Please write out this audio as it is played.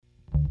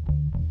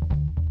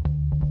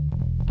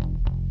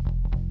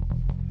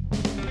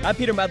I'm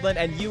Peter Medlin,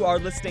 and you are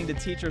listening to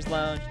Teacher's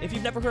Lounge. If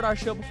you've never heard our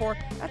show before,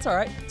 that's all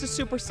right. It's a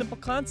super simple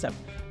concept.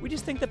 We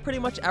just think that pretty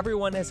much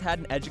everyone has had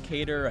an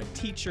educator, a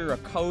teacher, a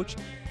coach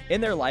in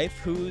their life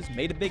who's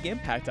made a big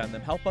impact on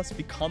them, help us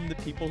become the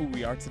people who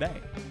we are today.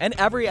 And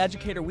every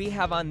educator we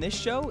have on this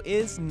show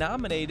is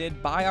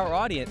nominated by our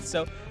audience.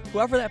 So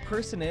whoever that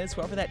person is,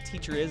 whoever that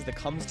teacher is that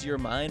comes to your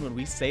mind when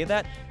we say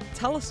that,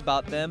 tell us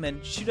about them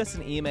and shoot us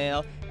an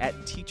email at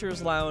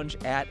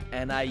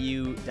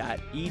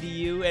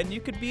teacherslounge@niu.edu, and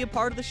you could be a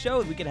part of the show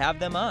and we could have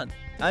them on.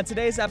 On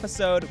today's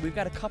episode, we've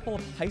got a couple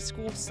of high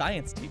school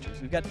science teachers.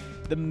 We've got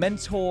the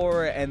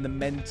mentor and the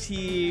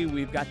mentee.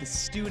 We've got the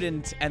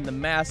student and the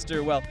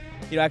master. Well,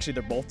 actually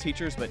they're both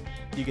teachers, but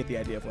you get the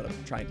idea of what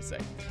I'm trying to say.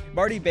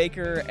 Marty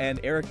Baker and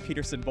Eric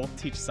Peterson both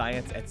teach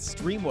science at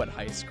Streamwood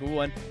High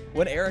School, and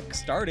when Eric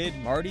started,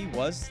 Marty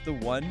was the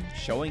one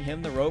showing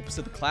him the ropes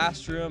of the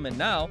classroom, and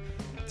now,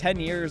 10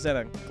 years and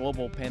a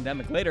global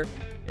pandemic later,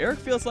 Eric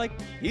feels like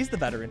he's the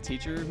veteran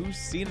teacher who's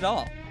seen it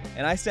all.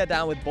 And I sat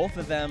down with both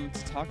of them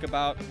to talk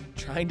about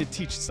trying to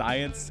teach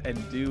science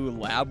and do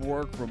lab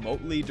work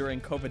remotely during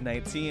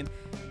COVID-19,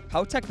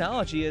 how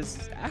technology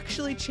has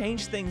actually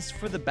changed things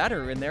for the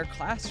better in their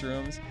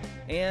classrooms,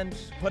 and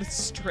what a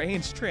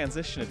strange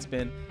transition it's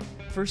been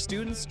for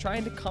students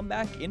trying to come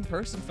back in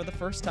person for the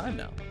first time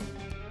now.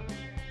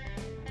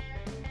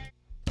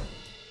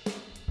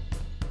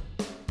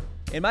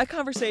 In my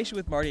conversation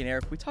with Marty and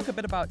Eric, we talk a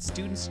bit about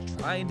students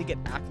trying to get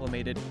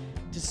acclimated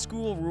to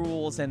school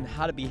rules and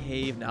how to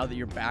behave now that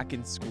you're back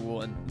in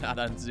school and not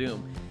on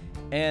Zoom.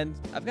 And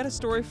I've got a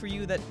story for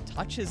you that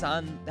touches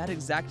on that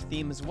exact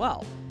theme as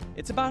well.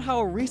 It's about how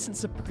a recent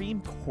Supreme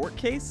Court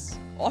case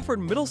offered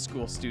middle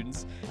school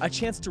students a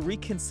chance to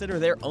reconsider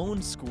their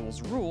own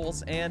school's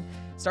rules and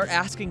start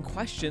asking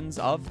questions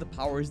of the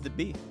powers that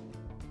be.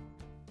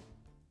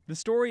 The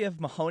story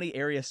of Mahoney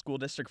Area School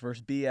District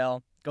versus BL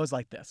goes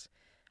like this.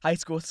 High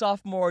school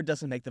sophomore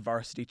doesn't make the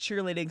varsity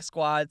cheerleading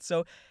squad,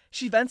 so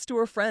she vents to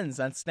her friends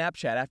on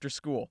Snapchat after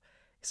school.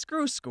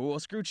 Screw school,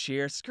 screw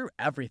cheer, screw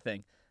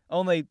everything.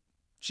 Only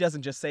she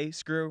doesn't just say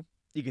screw,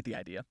 you get the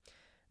idea.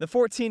 The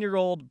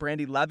 14-year-old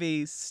Brandy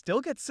Levy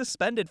still gets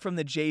suspended from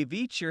the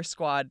JV cheer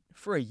squad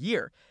for a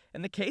year,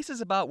 and the case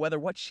is about whether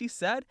what she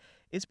said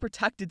is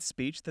protected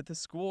speech that the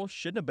school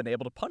shouldn't have been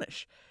able to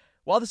punish.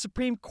 While the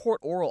Supreme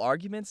Court oral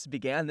arguments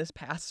began this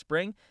past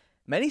spring,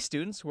 many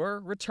students were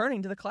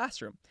returning to the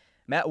classroom.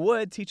 Matt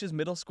Wood teaches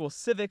middle school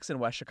civics in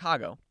West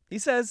Chicago. He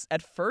says,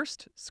 at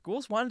first,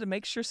 schools wanted to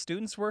make sure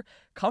students were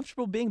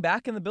comfortable being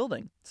back in the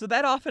building. So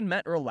that often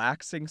meant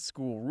relaxing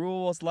school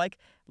rules, like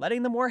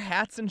letting them wear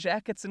hats and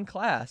jackets in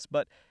class.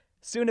 But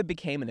soon it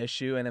became an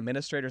issue, and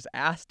administrators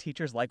asked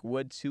teachers like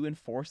Wood to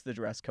enforce the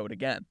dress code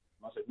again.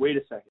 I was like, wait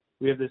a second.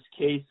 We have this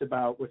case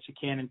about what you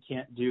can and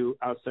can't do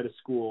outside of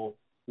school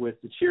with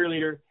the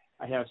cheerleader.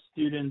 I have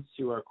students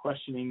who are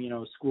questioning,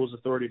 school's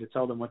authority to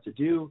tell them what to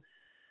do.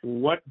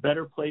 What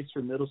better place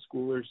for middle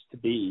schoolers to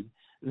be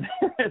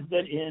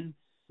than in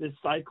this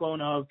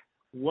cyclone of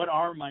what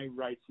are my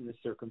rights in this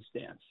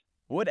circumstance?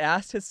 Wood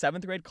asked his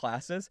 7th grade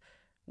classes,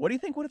 what do you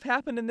think would have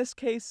happened in this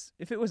case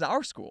if it was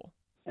our school?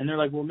 And they're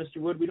like, well, Mr.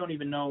 Wood, we don't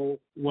even know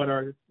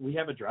we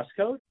have a dress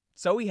code?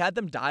 So he had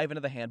them dive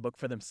into the handbook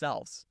for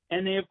themselves.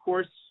 And they, of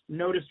course,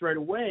 noticed right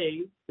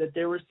away that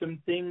there were some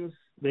things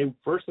they,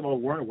 first of all,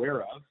 weren't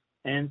aware of.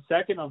 And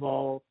second of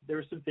all, there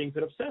were some things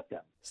that upset them.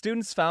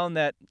 Students found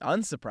that,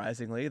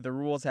 unsurprisingly, the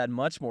rules had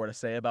much more to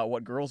say about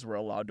what girls were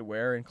allowed to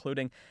wear,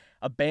 including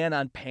a ban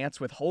on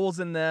pants with holes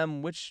in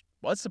them, which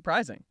was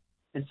surprising.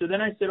 And so then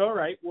I said, all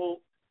right,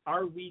 well,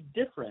 are we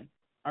different?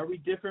 Are we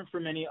different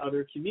from any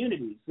other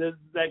communities?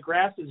 That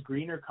grass is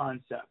greener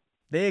concept.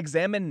 They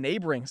examined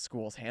neighboring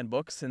schools'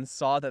 handbooks and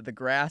saw that the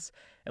grass,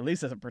 at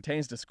least as it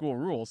pertains to school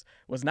rules,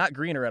 was not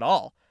greener at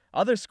all.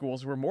 Other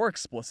schools were more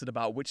explicit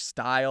about which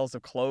styles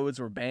of clothes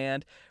were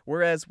banned,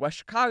 whereas West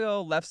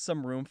Chicago left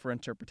some room for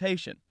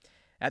interpretation.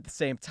 At the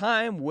same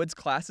time, Wood's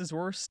classes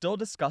were still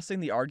discussing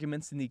the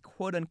arguments in the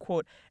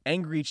quote-unquote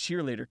angry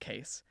cheerleader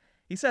case.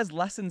 He says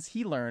lessons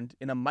he learned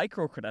in a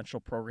micro-credential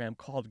program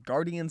called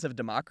Guardians of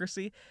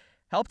Democracy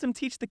helped him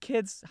teach the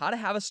kids how to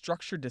have a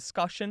structured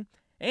discussion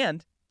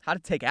and how to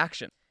take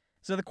action.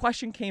 So the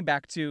question came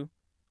back to,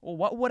 well,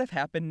 what would have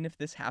happened if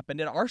this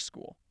happened at our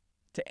school?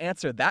 To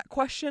answer that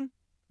question,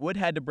 Wood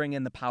had to bring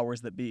in the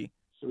powers that be.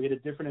 So we had a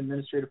different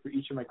administrator for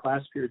each of my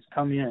class periods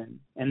come in,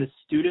 and the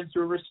students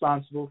were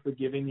responsible for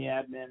giving the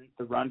admin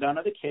the rundown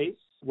of the case,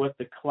 what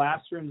the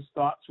classroom's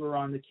thoughts were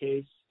on the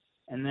case,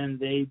 and then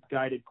they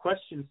guided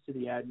questions to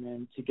the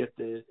admin to get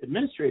the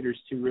administrators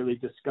to really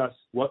discuss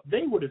what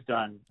they would have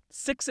done.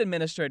 6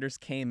 administrators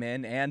came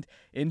in, and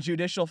in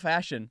judicial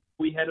fashion,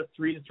 we had a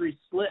 3-3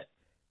 split.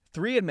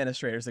 3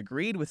 administrators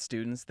agreed with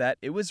students that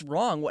it was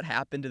wrong what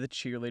happened to the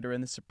cheerleader in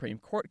the Supreme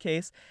Court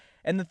case,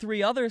 and the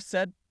 3 others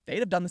said they'd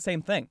have done the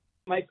same thing.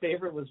 My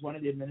favorite was one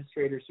of the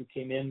administrators who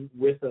came in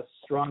with a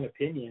strong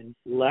opinion,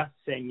 left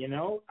saying,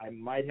 I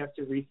might have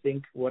to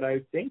rethink what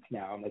I think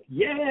now. I'm like,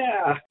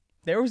 yeah!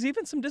 There was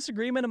even some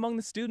disagreement among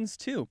the students,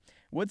 too.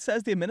 Wood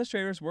says the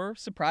administrators were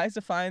surprised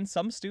to find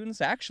some students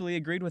actually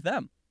agreed with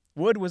them.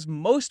 Wood was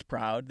most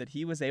proud that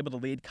he was able to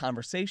lead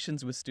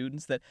conversations with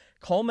students that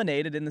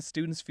culminated in the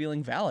students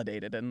feeling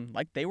validated and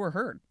like they were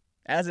heard.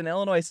 As an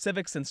Illinois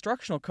civics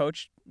instructional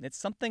coach, it's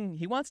something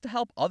he wants to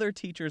help other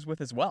teachers with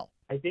as well.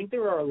 I think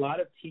there are a lot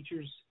of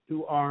teachers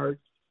who are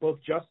both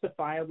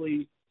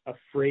justifiably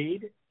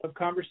afraid of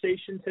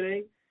conversation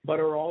today, but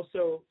are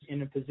also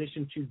in a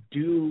position to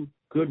do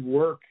good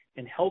work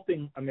in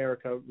helping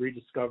America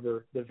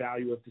rediscover the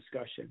value of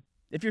discussion.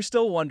 If you're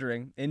still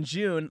wondering, in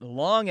June,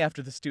 long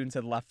after the students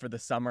had left for the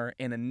summer,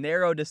 in a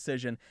narrow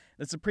decision,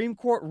 the Supreme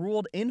Court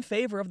ruled in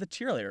favor of the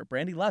cheerleader,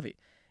 Brandy Levy.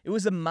 It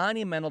was a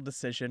monumental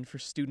decision for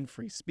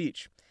student-free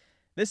speech.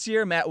 This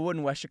year, Matt Wood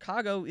in West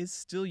Chicago is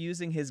still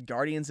using his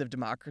Guardians of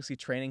Democracy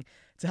training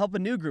to help a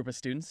new group of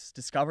students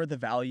discover the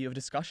value of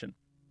discussion.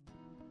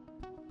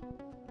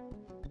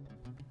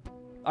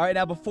 All right,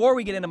 now before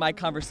we get into my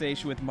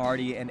conversation with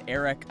Marty and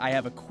Eric, I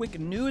have a quick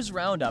news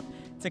roundup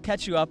to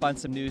catch you up on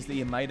some news that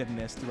you might have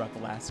missed throughout the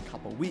last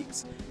couple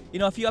weeks. You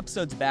know, a few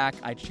episodes back,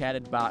 I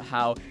chatted about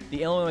how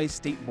the Illinois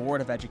State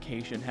Board of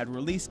Education had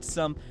released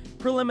some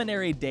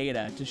preliminary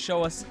data to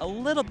show us a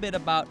little bit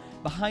about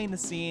behind the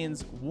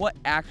scenes what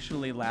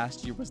actually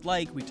last year was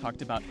like. We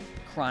talked about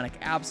chronic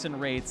absent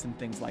rates and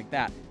things like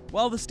that.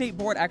 Well, the state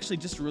board actually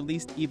just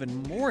released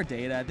even more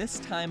data, this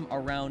time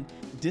around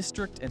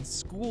district and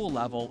school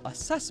level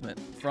assessment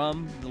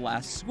from the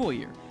last school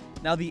year.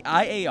 Now, the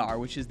IAR,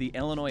 which is the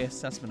Illinois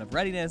Assessment of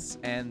Readiness,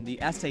 and the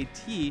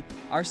SAT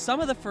are some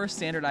of the first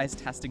standardized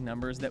testing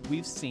numbers that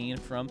we've seen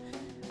from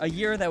a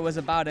year that was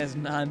about as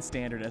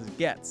non-standard as it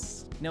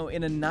gets. Now,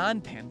 in a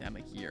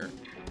non-pandemic year,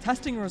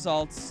 testing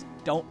results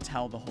don't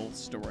tell the whole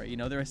story. You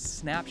know, they're a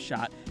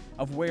snapshot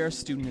of where a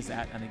student is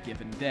at on a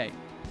given day.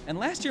 And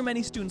last year,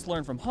 many students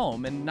learned from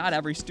home, and not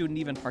every student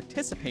even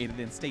participated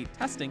in state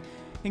testing,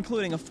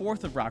 including a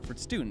fourth of Rockford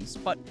students.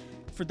 But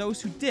for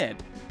those who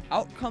did,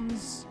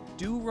 outcomes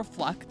do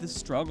reflect the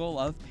struggle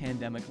of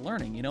pandemic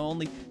learning. You know,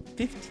 only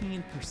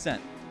 15%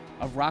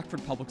 of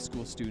Rockford Public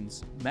School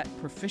students met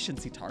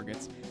proficiency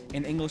targets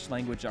in English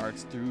language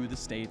arts through the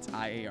state's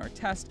IAR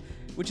test,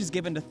 which is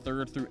given to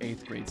 3rd through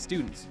 8th grade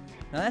students.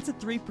 Now, that's a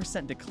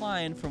 3%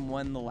 decline from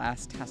when the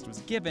last test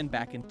was given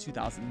back in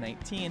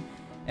 2019,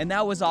 and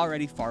that was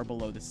already far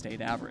below the state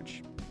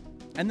average.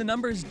 And the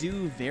numbers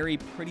do vary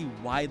pretty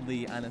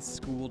widely on a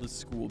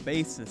school-to-school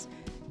basis.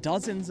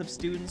 Dozens of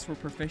students were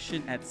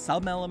proficient at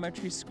some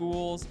elementary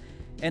schools,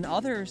 and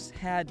others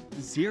had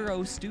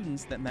 0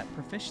 students that met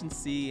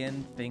proficiency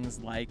in things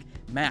like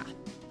math.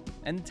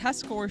 And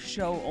test scores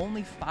show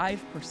only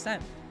 5%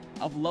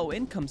 of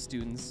low-income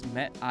students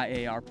met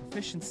IAR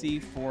proficiency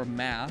for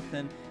math,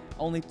 and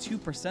only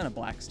 2% of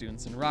black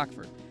students in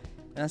Rockford.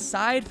 And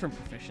aside from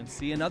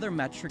proficiency, another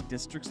metric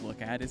districts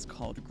look at is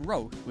called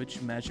growth,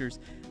 which measures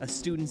a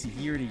student's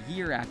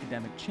year-to-year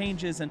academic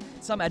changes, and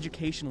some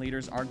education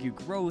leaders argue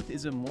growth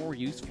is a more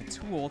useful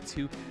tool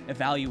to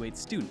evaluate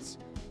students.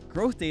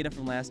 Growth data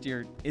from last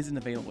year isn't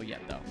available yet,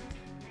 though.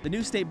 The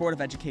new State Board of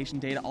Education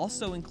data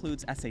also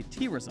includes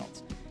SAT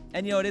results.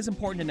 And you know, it is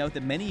important to note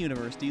that many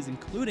universities,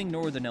 including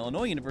Northern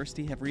Illinois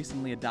University, have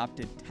recently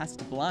adopted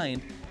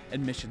test-blind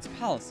admissions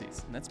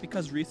policies. And that's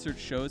because research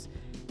shows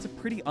it's a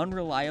pretty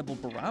unreliable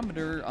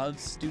barometer of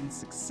student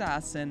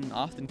success and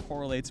often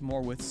correlates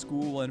more with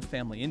school and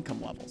family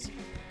income levels.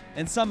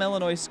 And some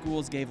Illinois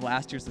schools gave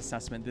last year's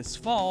assessment this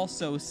fall,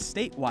 so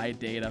statewide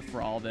data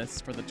for all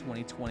this for the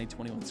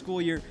 2020-21 school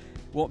year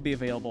won't be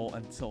available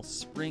until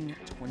spring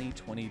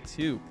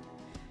 2022.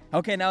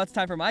 Okay, now it's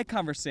time for my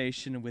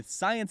conversation with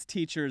science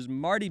teachers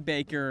Marty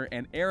Baker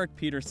and Eric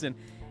Peterson.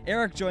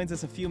 Eric joins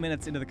us a few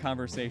minutes into the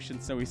conversation,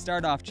 so we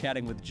start off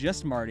chatting with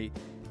just Marty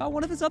about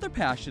one of his other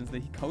passions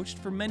that he coached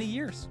for many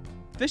years,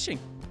 fishing.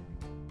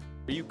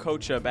 You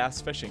coach bass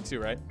fishing too,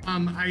 right?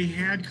 I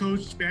had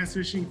coached bass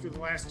fishing for the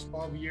last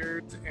 12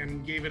 years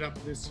and gave it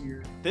up this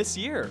year. This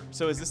year?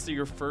 So is this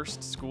your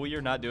first school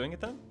year not doing it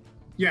then?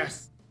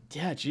 Yes.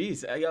 Yeah,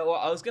 geez. Well,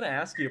 I was going to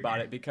ask you about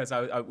it because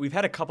we've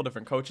had a couple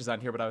different coaches on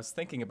here, but I was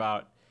thinking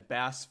about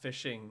bass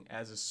fishing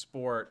as a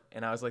sport,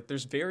 and I was like,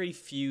 there's very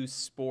few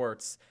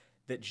sports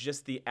that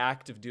just the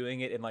act of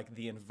doing it and like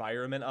the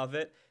environment of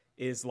it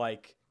is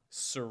like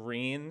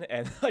serene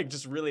and like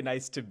just really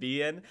nice to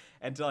be in,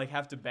 and to like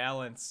have to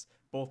balance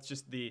both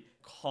just the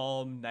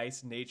calm,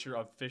 nice nature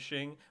of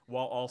fishing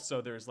while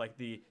also there's like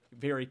the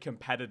very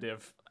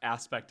competitive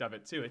aspect of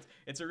it too.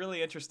 It's a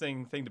really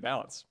interesting thing to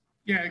balance.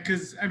 Yeah,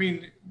 because I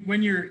mean,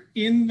 when you're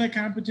in the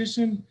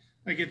competition,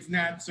 like it's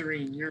not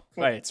serene. You're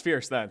right. It's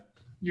fierce then.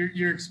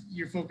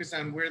 You're focused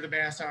on where the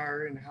bass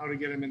are and how to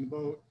get them in the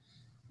boat.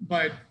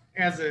 But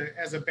as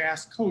a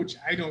bass coach,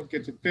 I don't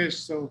get to fish,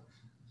 so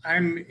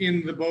I'm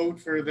in the boat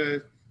for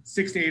the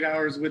 6 to 8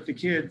 hours with the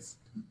kids,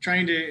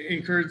 trying to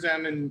encourage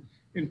them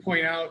and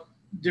point out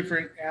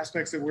different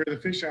aspects of where the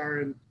fish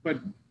are.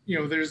 But you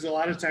know, there's a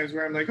lot of times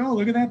where I'm like, oh,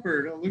 look at that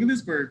bird. Oh, look at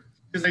this bird.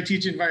 Because I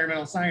teach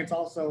environmental science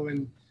also,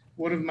 and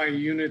one of my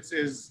units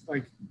is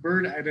like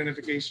bird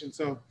identification.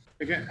 So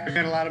I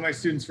got a lot of my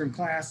students from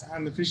class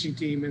on the fishing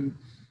team, and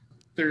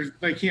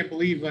they can't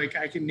believe like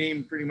I can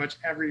name pretty much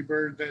every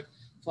bird that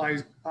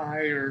flies by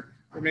or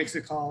or makes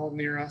a call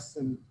near us,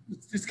 and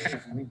it's kind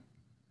of funny.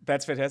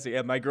 That's fantastic.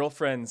 Yeah, my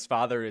girlfriend's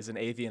father is an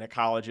avian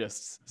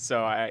ecologist,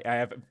 so I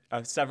have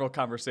several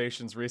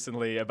conversations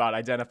recently about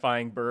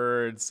identifying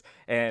birds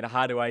and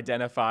how to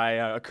identify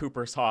a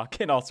Cooper's hawk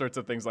and all sorts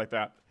of things like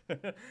that.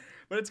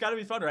 But it's got to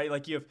be fun, right?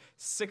 Like you have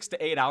 6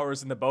 to 8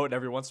 hours in the boat, and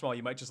every once in a while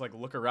you might just like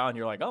look around. And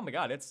you're like, oh my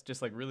God, it's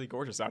just like really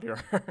gorgeous out here.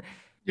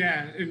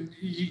 Yeah, and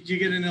you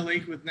get in a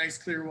lake with nice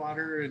clear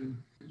water,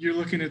 and you're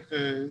looking at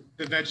the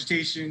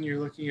vegetation, you're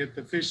looking at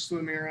the fish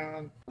swimming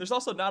around. There's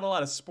also not a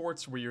lot of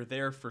sports where you're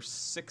there for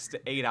 6 to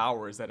 8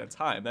 hours at a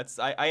time.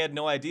 I had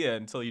no idea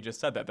until you just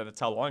said that that's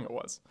how long it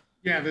was.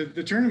 Yeah,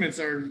 the tournaments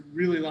are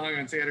really long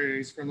on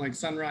Saturdays, from like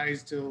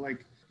sunrise till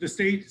like the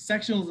state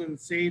sectionals and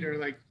state are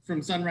like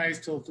from sunrise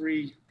till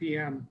 3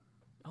 p.m.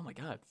 Oh my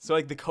God. So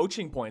like the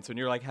coaching points when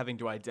you're like having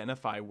to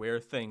identify where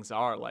things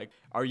are, like,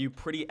 are you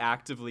pretty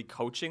actively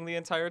coaching the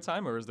entire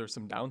time, or is there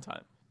some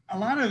downtime? A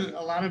lot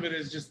of it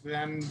is just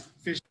them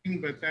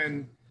fishing, but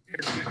then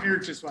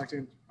Eric just walked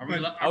in. Are we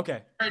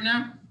okay right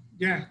now?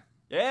 Yeah.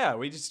 Yeah,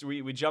 we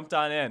jumped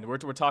on in. We're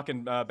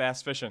talking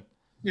bass fishing.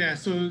 Yeah,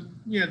 so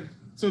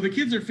the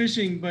kids are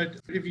fishing, but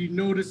if you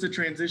notice a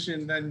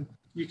transition, then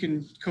you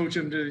can coach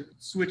them to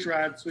switch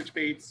rods, switch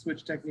baits,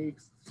 switch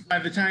techniques. By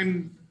the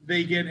time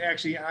they get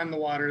actually on the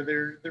water,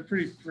 they're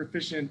pretty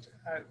proficient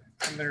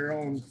on their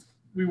own.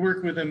 We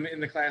work with them in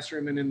the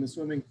classroom and in the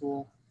swimming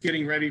pool,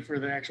 getting ready for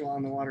the actual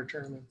on the water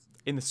tournaments.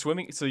 In the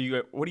swimming, so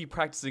what are you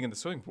practicing in the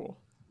swimming pool?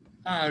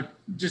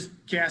 Just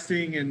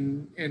casting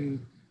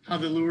and how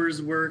the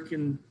lures work,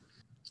 and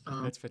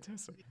that's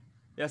fantastic.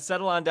 Yeah,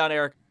 settle on down,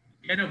 Eric.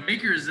 Yeah, no,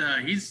 Baker's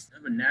he's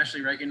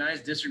nationally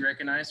recognized, district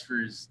recognized for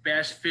his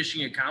bass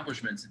fishing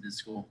accomplishments at this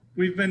school.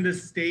 We've been to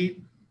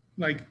state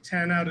like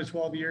 10 out of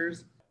 12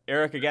 years.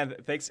 Eric, again,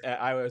 thanks.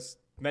 I was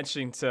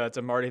mentioning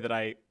to Marty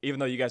that even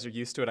though you guys are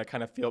used to it, I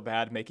kind of feel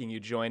bad making you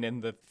join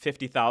in the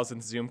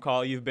 50,000th Zoom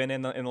call you've been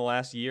in the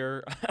last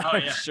year.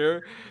 I'm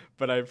sure,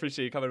 but I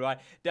appreciate you coming by.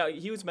 Now,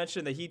 he was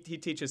mentioning that he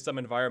teaches some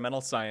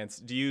environmental science.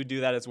 Do you do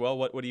that as well?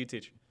 What do you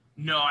teach?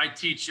 No, I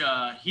teach,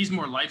 he's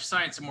more life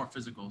science and more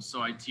physical.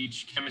 So I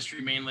teach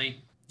chemistry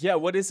mainly. Yeah,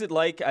 what is it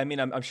like? I mean,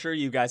 I'm sure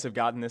you guys have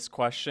gotten this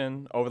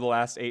question over the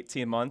last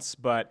 18 months,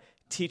 but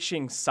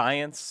teaching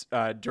science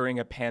during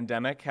a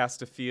pandemic has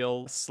to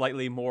feel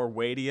slightly more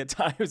weighty at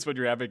times when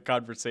you're having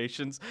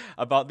conversations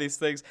about these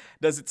things.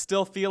 Does it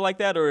still feel like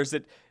that, or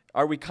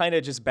are we kind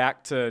of just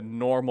back to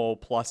normal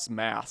plus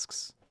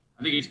masks?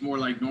 I think it's more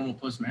like normal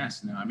plus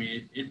masks now. I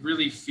mean, it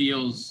really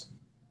feels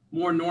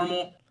more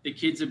normal. The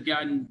kids have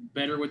gotten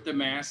better with the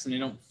masks, and they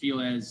don't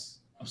feel as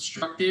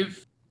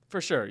obstructive.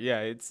 For sure, yeah.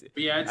 It's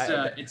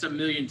a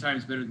million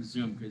times better than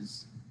Zoom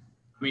because,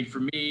 I mean, for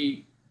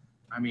me,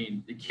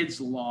 the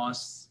kids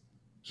lost.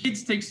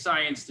 Kids take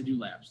science to do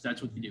labs.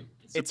 That's what they do.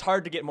 It's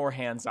hard to get more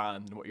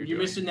hands-on than what you're doing.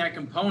 You're missing that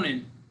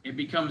component. It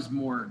becomes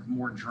more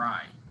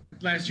dry.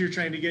 Last year,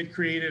 trying to get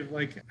creative,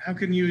 like how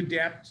can you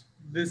adapt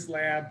this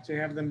lab to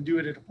have them do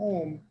it at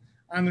home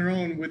on their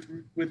own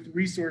with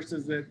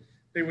resources that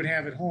they would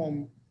have at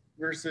home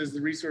versus the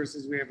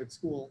resources we have at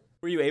school.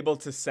 Were you able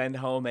to send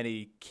home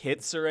any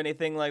kits or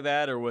anything like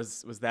that, or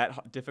was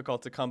that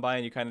difficult to come by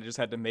and you kind of just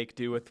had to make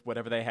do with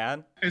whatever they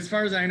had? As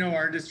far as I know,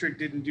 our district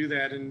didn't do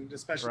that, and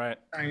especially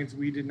science,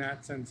 we did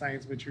not send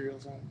science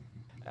materials home.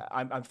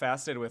 I'm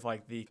fascinated with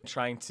like the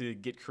trying to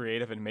get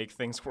creative and make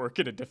things work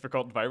in a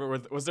difficult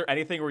environment. Was there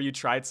anything where you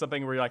tried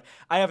something where you're like,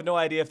 I have no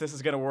idea if this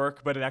is going to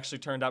work, but it actually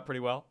turned out pretty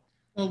well?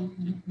 Well,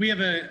 we have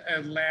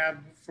a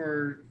lab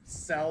for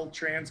cell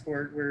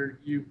transport where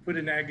you put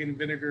an egg in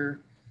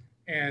vinegar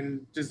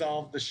and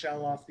dissolve the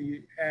shell off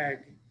the egg.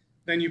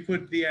 Then you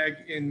put the egg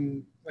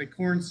in like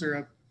corn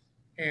syrup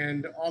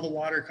and all the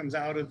water comes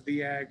out of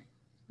the egg.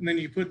 And then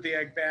you put the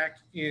egg back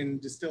in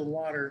distilled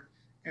water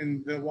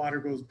and the water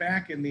goes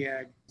back in the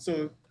egg.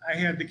 So I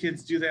had the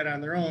kids do that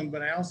on their own,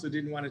 but I also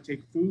didn't want to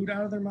take food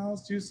out of their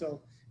mouths too. So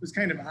it was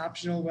kind of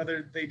optional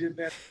whether they did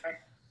that.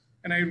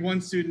 And I had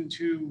one student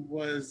who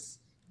was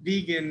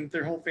vegan.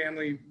 Their whole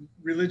family,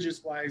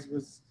 religious wise,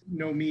 was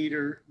no meat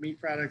or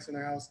meat products in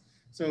their house.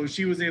 So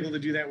she was able to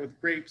do that with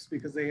grapes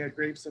because they had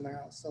grapes in their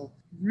house. So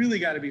really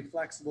got to be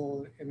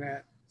flexible in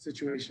that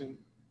situation.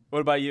 What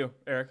about you,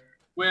 Eric?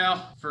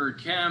 Well, for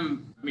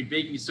chem,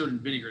 baking soda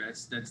and vinegar,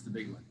 that's the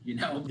big one, you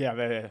know?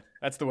 Yeah,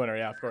 that's the winner,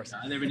 yeah, of course.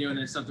 They've been doing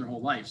this stuff their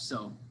whole life,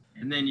 so.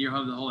 And then you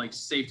have the whole like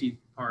safety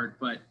part,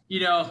 but you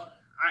know,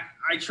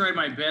 I tried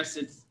my best.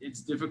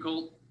 It's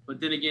difficult,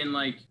 but then again,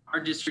 like our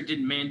district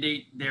didn't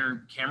mandate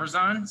their cameras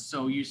on,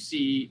 so you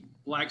see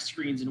black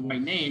screens and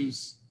white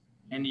names,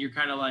 and you're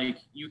kind of like,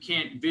 you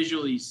can't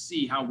visually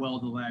see how well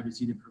the lab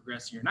is either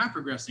progressing or not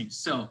progressing.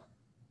 So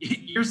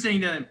you're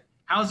saying to them,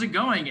 how's it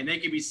going? And they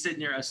could be sitting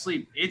there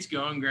asleep. It's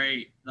going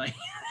great. Like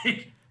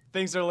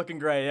things are looking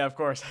great. Yeah, of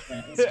course.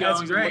 Yeah, it's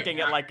going great.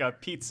 Looking at like a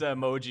pizza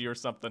emoji or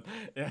something.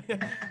 Yeah.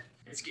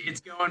 It's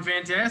going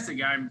fantastic.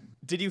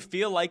 Did you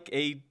feel like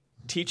a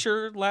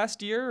teacher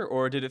last year,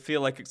 or did it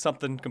feel like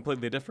something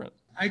completely different?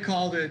 I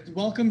called it,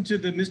 welcome to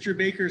the Mr.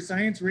 Baker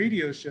Science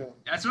Radio Show.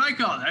 That's what I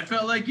called it. I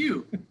felt like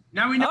you.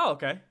 Now we know. Oh,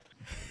 okay.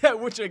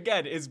 Which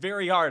again is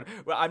very hard.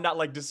 Well, I'm not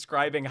like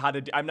describing how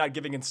to. I'm not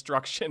giving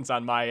instructions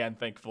on my end,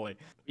 thankfully.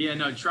 Yeah,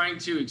 no, trying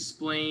to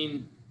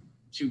explain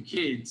to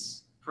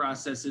kids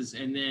processes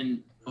and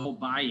then the whole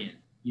buy-in.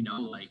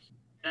 Like,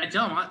 and I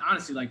tell them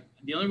honestly, like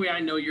the only way I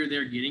know you're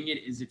there getting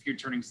it is if you're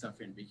turning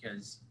stuff in,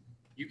 because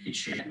you can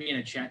chat me in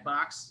a chat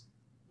box,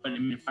 but I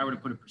mean, if I were to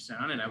put a percent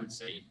on it, I would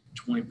say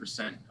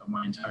 20% of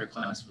my entire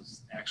class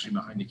was actually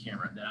behind the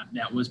camera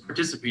that was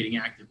participating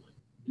actively.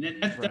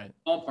 And that's the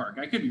ballpark.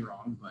 I could be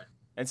wrong, but.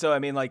 And so, I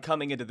mean, like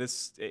coming into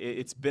this,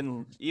 it's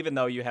been, even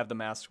though you have the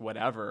mask,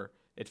 whatever,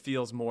 it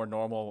feels more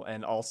normal.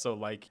 And also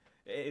like,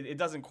 it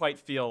doesn't quite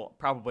feel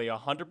probably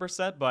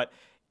 100%, but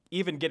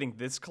even getting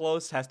this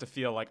close has to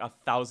feel like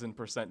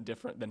 1,000%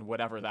 different than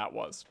whatever that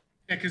was.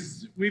 Yeah,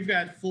 because we've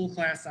got full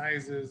class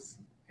sizes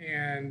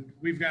and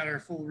we've got our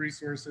full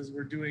resources.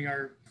 We're doing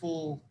our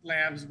full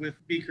labs with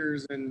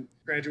beakers and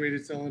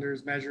graduated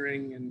cylinders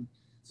measuring. And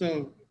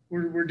so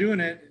we're doing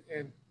it.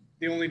 And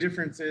the only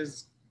difference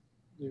is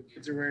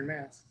kids are wearing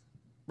masks.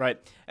 Right.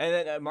 And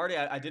then, Marty,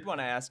 I did want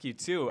to ask you,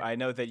 too. I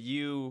know that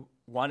you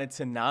wanted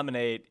to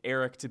nominate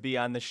Eric to be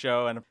on the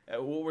show. And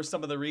what were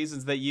some of the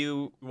reasons that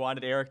you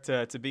wanted Eric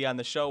to be on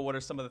the show? What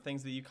are some of the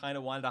things that you kind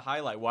of wanted to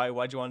highlight?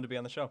 Why'd you want him to be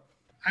on the show?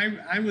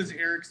 I was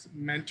Eric's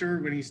mentor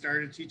when he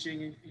started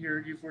teaching here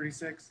at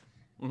U46.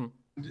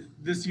 Mm-hmm.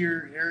 This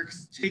year,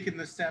 Eric's taken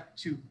the step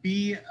to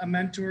be a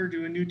mentor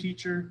to a new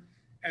teacher,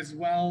 as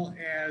well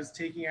as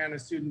taking on a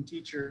student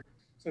teacher.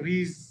 So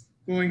he's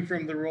going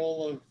from the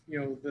role of,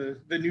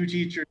 the new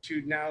teacher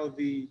to now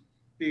the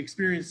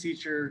experienced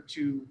teacher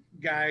to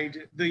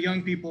guide the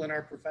young people in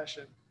our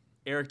profession.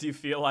 Eric, do you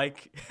feel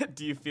like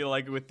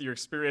with your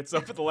experience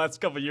over the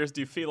last couple of years,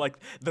 do you feel like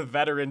the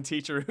veteran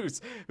teacher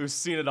who's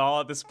seen it all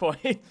at this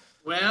point?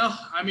 Well,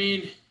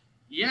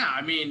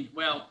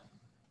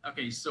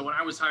 okay. So when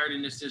I was hired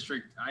in this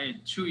district, I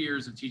had 2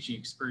 years of teaching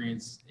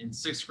experience in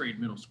 6th grade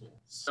middle school.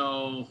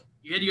 So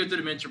you had to go through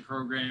the mentor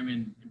program,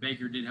 and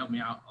Baker did help me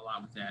out a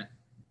lot with that.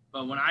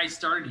 But when I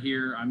started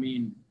here,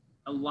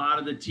 a lot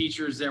of the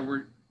teachers that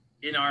were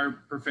in our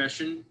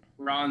profession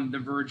were on the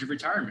verge of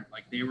retirement.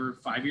 Like they were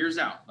 5 years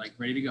out, like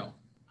ready to go.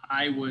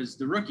 I was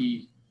the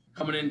rookie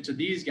coming into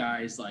these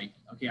guys like,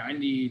 okay, I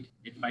need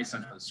advice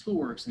on how the school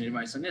works, and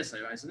advice on this,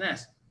 advice on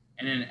this.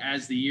 And then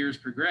as the years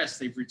progress,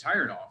 they've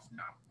retired off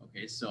now.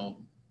 Okay, so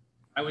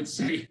I would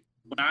say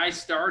when I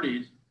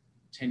started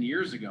 10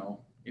 years ago,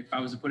 if I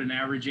was to put an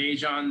average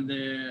age on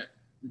the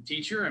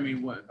teacher,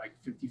 like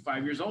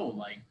 55 years old,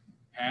 like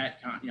Pat,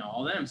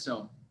 all them.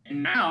 So,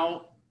 and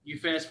now you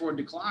fast forward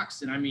to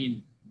clocks, and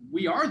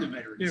we are the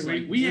veterans.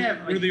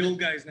 Yeah, we're the old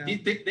guys now.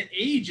 The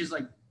age is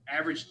like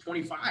average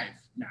 25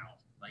 now.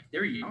 Like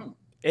they're young.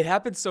 It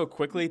happens so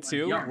quickly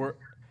too. I feel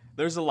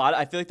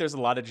like there's a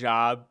lot of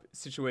job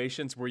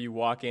situations where you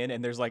walk in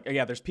and there's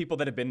there's people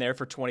that have been there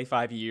for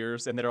 25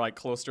 years and that are like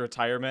close to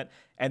retirement.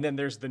 And then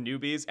there's the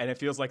newbies, and it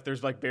feels like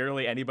there's like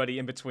barely anybody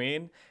in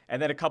between.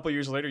 And then a couple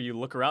years later, you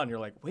look around and you're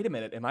like, wait a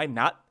minute, am I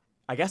not?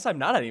 I guess I'm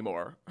not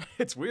anymore.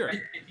 It's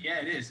weird.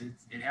 It is.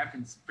 It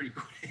happens pretty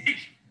quick.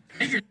 I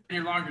think you're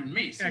here longer than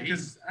me. So yeah,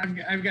 because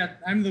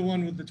I'm the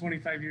one with the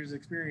 25 years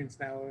experience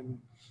now,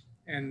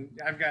 and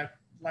I've got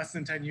less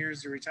than 10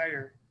 years to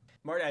retire.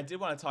 Marty, I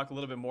did want to talk a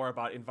little bit more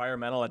about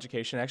environmental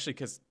education, actually,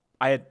 because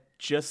I had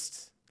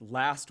just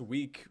last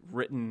week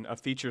written a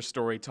feature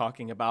story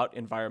talking about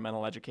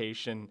environmental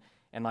education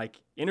and like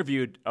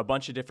interviewed a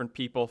bunch of different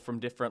people from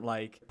different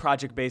like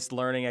project-based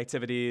learning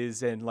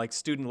activities and like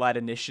student-led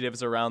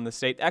initiatives around the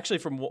state. Actually,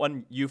 from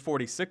one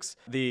U46,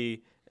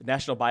 the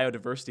National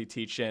Biodiversity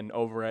Teach-In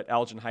over at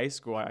Elgin High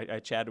School, I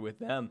chatted with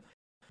them.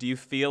 Do you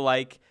feel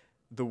like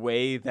the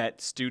way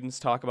that students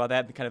talk about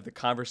that and kind of the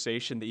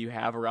conversation that you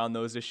have around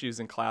those issues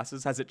in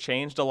classes, has it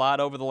changed a lot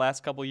over the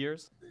last couple of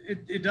years?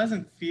 It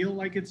doesn't feel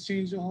like it's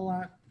changed a whole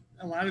lot.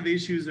 A lot of the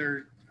issues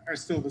are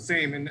still the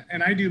same.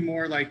 And I do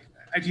more like,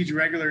 I teach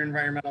regular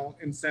environmental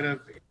instead of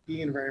AP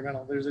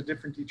environmental. There's a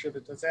different teacher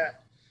that does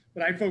that.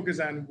 But I focus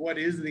on what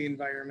is the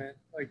environment.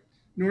 Like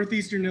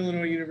Northeastern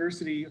Illinois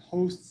University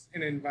hosts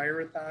an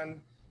Envirothon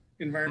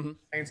environmental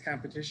science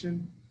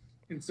competition.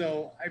 And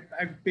so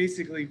I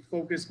basically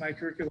focus my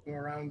curriculum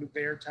around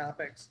their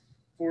topics: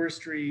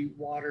 forestry,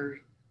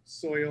 water,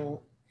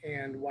 soil,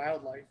 and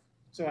wildlife.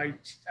 So I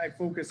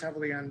focus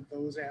heavily on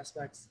those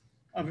aspects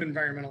of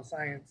environmental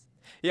science.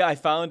 Yeah, I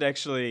found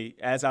actually,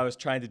 as I was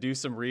trying to do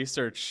some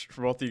research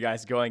for both of you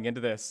guys going into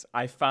this,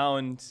 I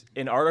found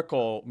an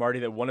article, Marty,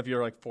 that one of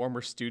your like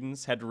former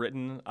students had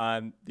written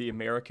on the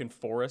American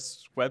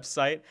Forest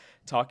website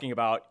talking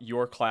about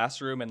your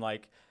classroom and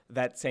like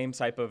that same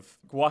type of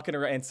walking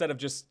around, instead of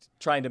just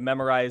trying to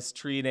memorize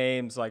tree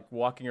names, like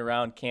walking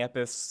around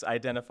campus,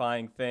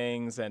 identifying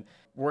things and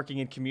working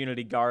in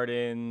community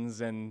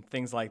gardens and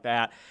things like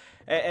that.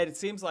 And it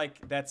seems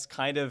like that's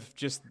kind of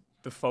just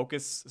the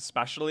focus,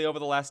 especially over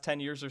the last 10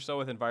 years or so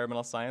with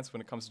environmental science,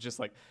 when it comes to just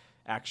like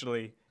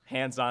actually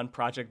hands-on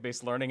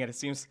project-based learning. And it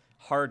seems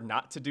hard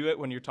not to do it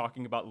when you're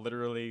talking about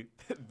literally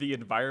the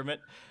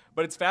environment.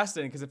 But it's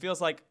fascinating because it feels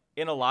like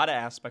in a lot of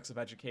aspects of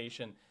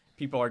education,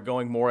 people are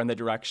going more in the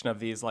direction of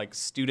these like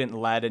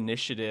student-led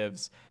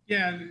initiatives.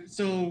 Yeah,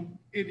 so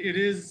it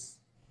is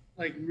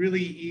like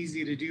really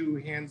easy to do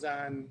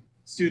hands-on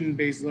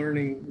student-based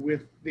learning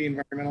with the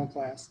environmental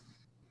class.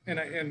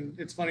 And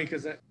it's funny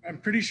because I'm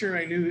pretty sure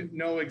I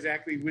know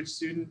exactly which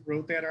student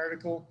wrote that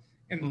article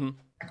and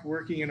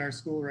working in our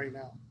school right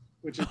now.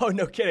 Which is, oh,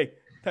 no kidding.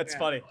 That's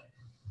funny.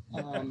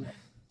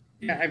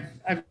 Yeah,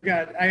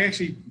 I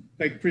actually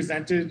like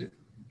presented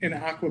an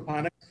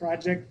aquaponics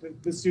project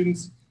that the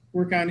students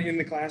work on in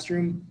the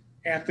classroom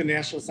at the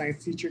National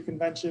Science Teacher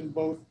Convention,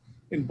 both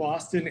in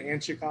Boston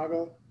and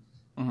Chicago.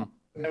 And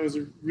that was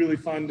really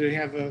fun to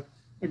have a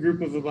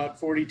group of about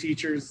 40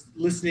 teachers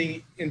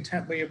listening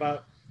intently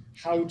about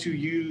how to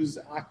use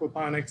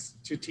aquaponics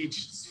to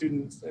teach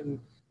students. And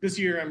this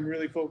year I'm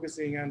really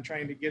focusing on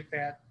trying to get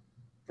that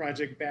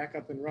project back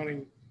up and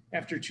running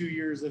after 2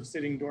 years of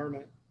sitting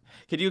dormant.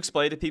 Could you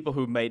explain to people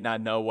who might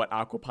not know what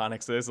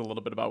aquaponics is a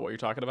little bit about what you're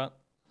talking about?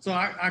 So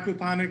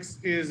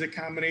aquaponics is a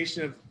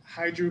combination of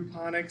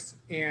hydroponics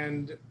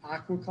and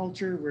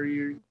aquaculture, where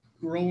you're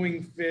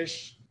growing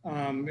fish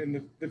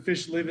and the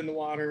fish live in the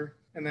water,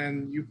 and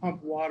then you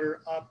pump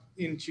water up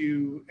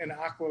into an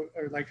aqua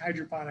or like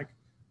hydroponic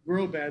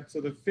grow bed.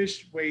 So the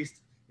fish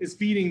waste is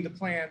feeding the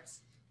plants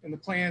and the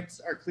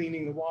plants are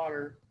cleaning the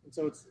water. And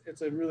so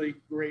it's a really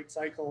great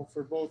cycle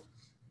for both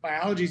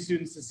biology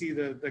students to see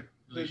the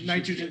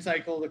nitrogen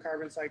cycle, the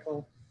carbon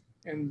cycle,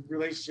 and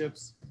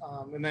relationships,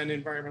 and then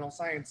environmental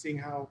science, seeing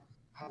how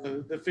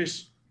the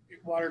fish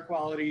water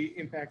quality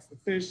impacts the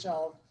fish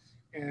health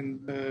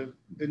and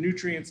the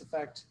nutrients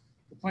affect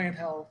the plant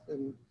health.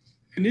 And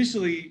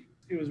initially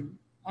it was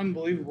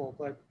unbelievable,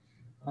 but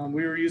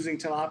we were using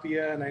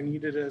tilapia and I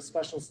needed a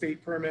special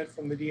state permit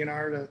from the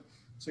DNR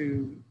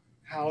to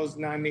house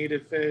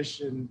non-native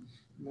fish, and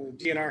the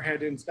DNR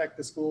had to inspect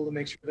the school to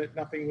make sure that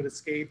nothing would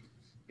escape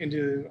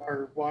into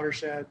our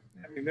watershed.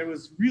 I mean, that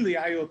was really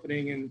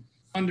eye-opening and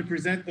fun to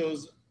present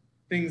those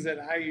things that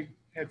I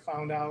had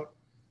found out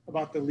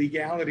about the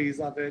legalities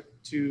of it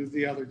to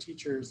the other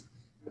teachers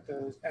at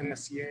the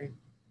NSCA.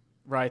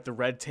 Right, the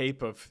red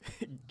tape of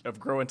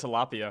growing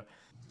tilapia.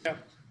 Yeah.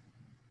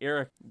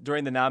 Eric,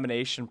 during the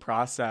nomination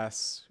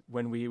process,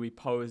 when we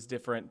pose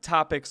different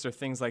topics or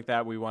things like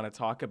that we want to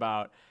talk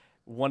about,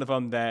 one of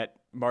them that,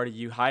 Marty,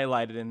 you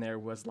highlighted in there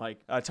was like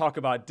talk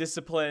about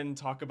discipline,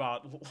 talk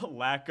about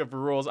lack of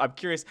rules. I'm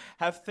curious,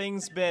 have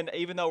things been,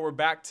 even though we're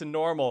back to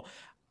normal,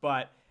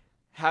 but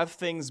has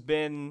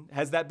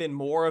that been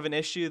more of an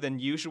issue than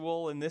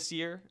usual in this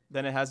year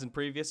than it has in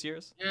previous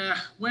years? Yeah,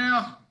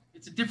 well,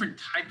 it's a different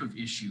type of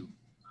issue.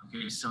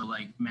 Okay, so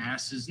like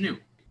mass is new.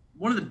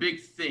 One of the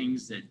big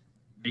things that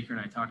Baker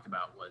and I talked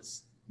about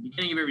was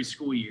beginning of every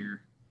school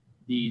year,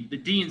 the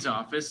dean's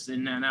office,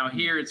 and now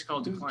here it's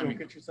called the climate.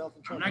 Don't get yourself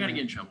in trouble. I'm not gonna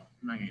get in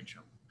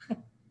trouble.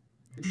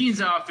 The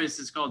dean's office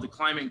is called the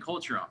Climate and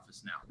Culture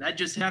Office now. That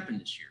just happened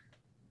this year.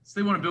 So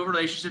they want to build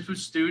relationships with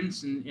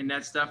students and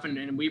that stuff,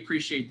 and we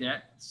appreciate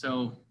that.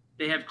 So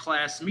they have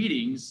class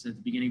meetings at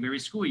the beginning of every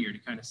school year to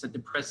kind of set the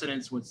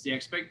precedents, what's the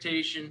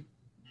expectation.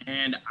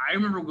 And I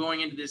remember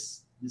going into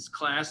this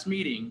class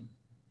meeting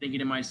thinking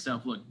to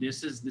myself, look,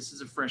 this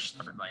is a fresh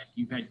start. Like,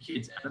 you've had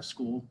kids out of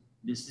school.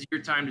 This is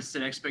your time to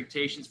set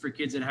expectations for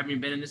kids that haven't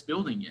even been in this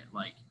building yet.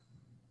 Like,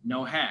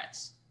 no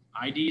hats,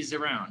 IDs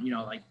around,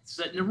 like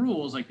setting the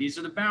rules, like these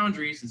are the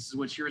boundaries. This is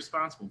what you're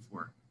responsible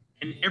for.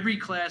 And every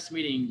class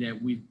meeting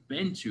that we've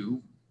been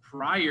to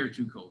prior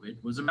to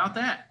COVID was about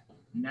that.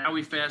 Now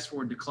we fast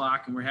forward the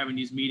clock and we're having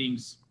these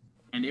meetings,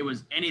 and it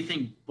was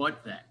anything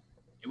but that.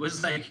 It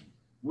was like,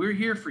 we're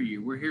here for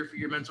you. We're here for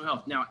your mental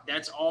health. Now,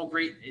 that's all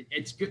great.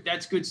 It's good.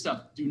 That's good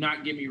stuff. Do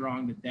not get me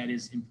wrong that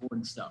is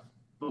important stuff.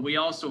 But we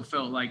also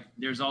felt like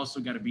there's also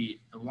got to be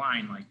a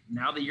line, like,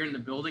 now that you're in the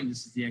building,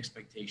 this is the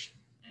expectation.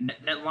 And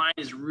that line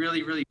is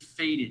really, really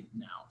faded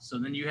now. So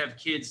then you have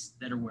kids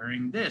that are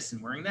wearing this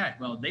and wearing that.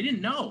 Well, they didn't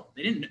know.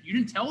 You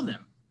didn't tell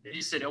them. They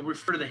just said, oh,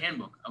 refer to the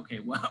handbook. Okay,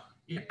 well,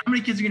 how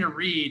many kids are going to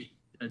read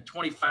a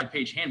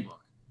 25-page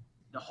handbook?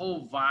 The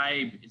whole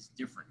vibe is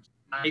different.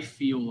 I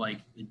feel like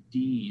the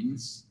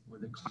deans or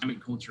the climate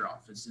culture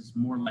office is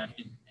more like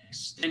an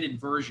extended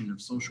version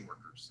of social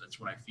workers. That's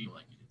what I feel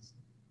like it is.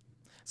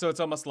 So it's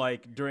almost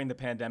like during the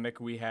pandemic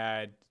we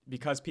had,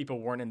 because people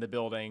weren't in the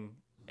building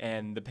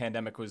and the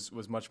pandemic was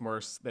much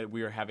worse, that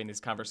we were having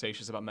these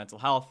conversations about mental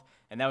health,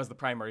 and that was the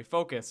primary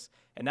focus.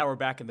 And now we're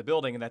back in the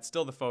building and that's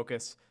still the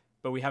focus,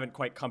 but we haven't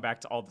quite come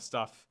back to all the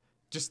stuff,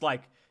 just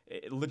like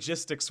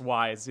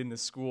logistics-wise in the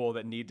school,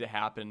 that need to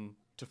happen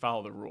to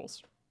follow the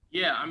rules.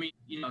 Yeah, I mean,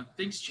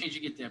 things change,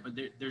 you get that, but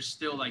there's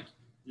still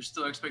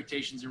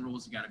expectations and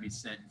rules that got to be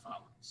set and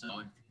followed.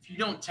 So if you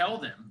don't tell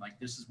them, like,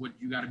 this is what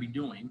you got to be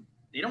doing,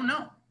 they don't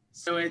know.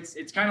 So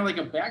it's kind of like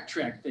a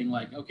backtrack thing,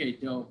 like, okay,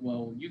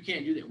 well, you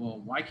can't do that.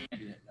 Well, why can't I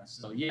do that?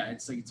 So yeah,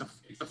 it's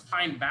a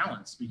fine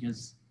balance,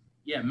 because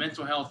yeah,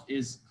 mental health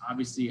is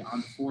obviously on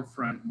the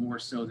forefront more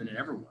so than it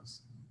ever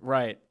was.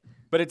 Right.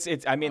 But it's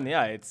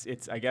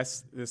I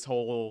guess this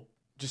whole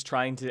just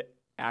trying to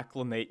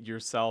acclimate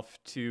yourself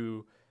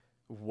to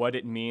what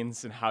it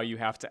means and how you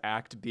have to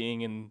act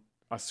being in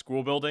a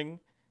school building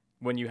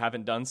when you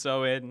haven't done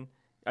so in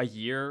a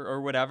year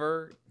or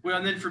whatever. Well,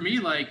 and then for me,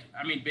 like,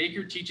 I mean,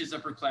 Baker teaches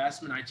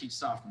upperclassmen, I teach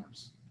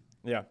sophomores.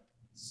 Yeah.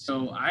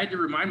 So I had to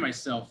remind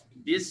myself,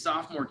 these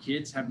sophomore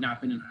kids have not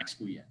been in high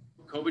school yet.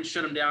 COVID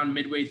shut them down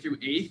midway through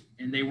 8th,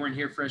 and they weren't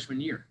here freshman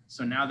year.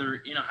 So now they're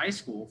in a high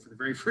school for the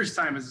very first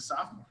time as a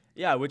sophomore.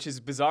 Yeah, which is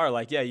bizarre.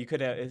 Like, yeah, you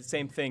could have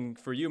same thing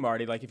for you,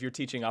 Marty. Like, if you're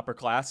teaching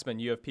upperclassmen,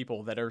 you have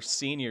people that are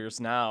seniors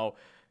now,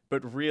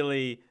 but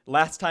really,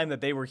 last time that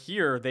they were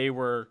here, they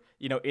were,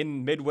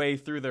 in midway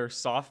through their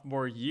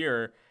sophomore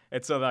year.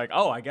 And so they're like,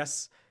 oh, I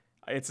guess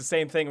it's the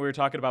same thing we were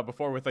talking about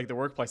before with like the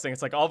workplace thing.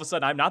 It's like all of a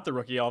sudden I'm not the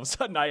rookie. All of a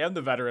sudden I am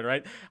the veteran,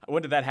 right?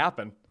 When did that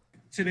happen?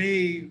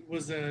 Today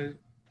was a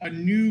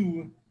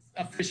new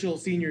official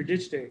senior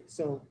ditch day.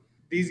 So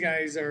these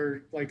guys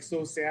are like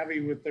so savvy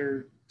with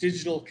their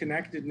digital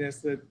connectedness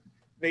that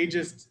they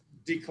just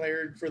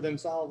declared for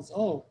themselves,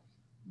 oh,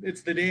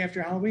 it's the day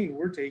after Halloween.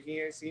 We're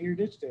taking a senior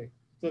ditch day.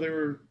 So there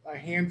were a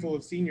handful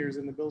of seniors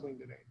in the building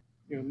today.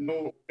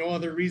 No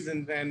other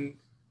reason than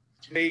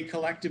they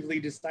collectively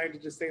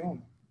decided to stay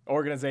home.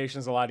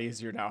 Organization's a lot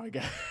easier now, I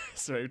guess,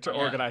 so to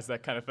organize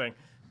that kind of thing.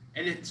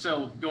 And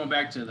so going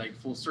back to like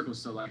full circle,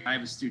 so like I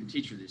have a student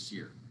teacher this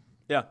year.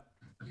 Yeah.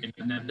 And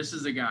then this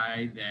is a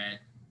guy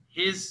that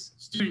his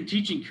student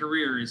teaching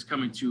career is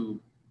coming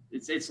to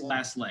its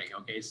last leg.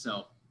 Okay.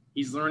 So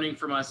he's learning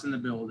from us in the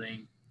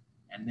building.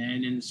 And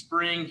then in the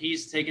spring,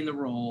 he's taking the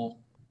role,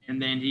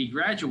 and then he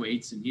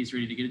graduates and he's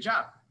ready to get a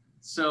job.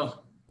 So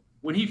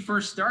when he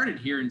first started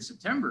here in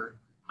September,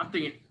 I'm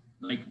thinking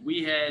like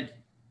we had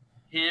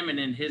him and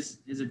then his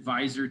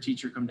advisor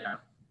teacher come down.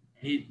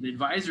 The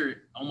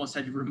advisor almost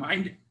had to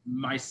remind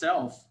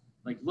myself,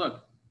 like,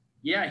 look,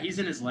 yeah, he's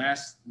in his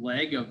last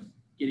leg of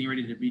getting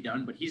ready to be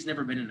done, but he's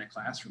never been in a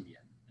classroom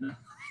yet. And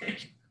I'm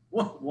like,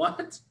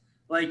 what?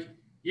 Like,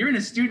 you're in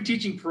a student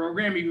teaching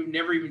program, you've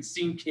never even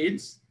seen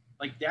kids.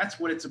 Like,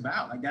 that's what it's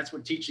about. Like, that's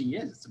what teaching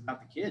is. It's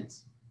about the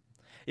kids.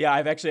 Yeah,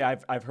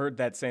 I've heard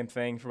that same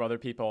thing from other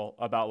people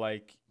about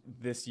like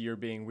this year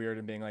being weird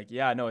and being like,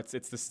 yeah, no,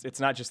 it's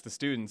not just the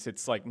students,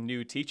 it's like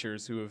new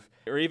teachers who have,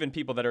 or even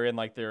people that are in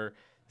like their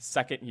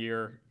second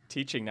year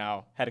teaching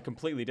now had a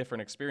completely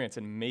different experience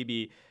and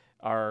maybe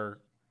are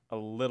a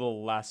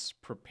little less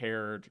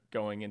prepared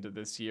going into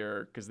this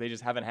year because they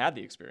just haven't had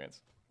the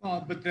experience.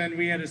 But then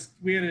we had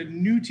a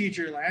new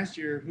teacher last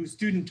year who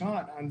student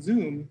taught on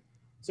Zoom.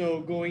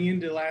 So going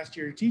into last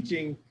year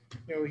teaching,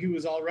 he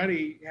was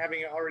already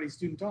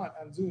student taught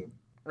on Zoom.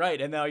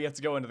 Right, and now you have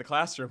to go into the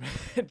classroom.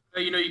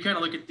 You kind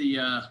of look at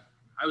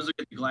I was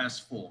looking at the glass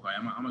full, right?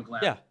 I'm a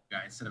glass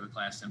guy instead of a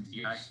glass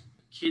empty guy.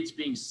 Kids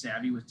being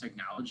savvy with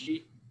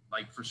technology,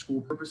 like for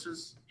school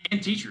purposes,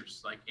 and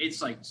teachers, like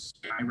it's like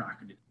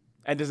skyrocketed.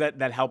 And does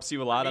that helps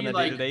you a lot on the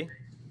day-to-day?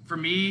 For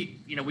me,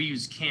 we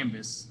use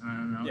Canvas. I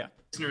don't know. Yeah.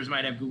 Listeners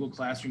might have Google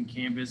Classroom,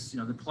 Canvas,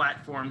 the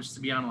platforms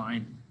to be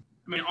online.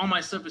 I mean, all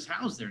my stuff is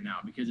housed there now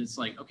because it's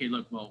like, okay,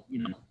 look, well,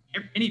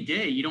 any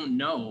day you don't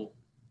know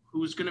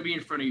who's going to be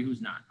in front of you,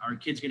 who's not. Are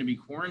kids going to be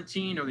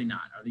quarantined? Or are they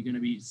not? Are they going to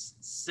be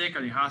sick?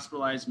 Are they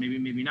hospitalized? Maybe,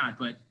 maybe not.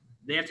 But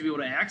they have to be able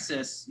to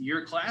access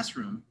your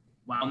classroom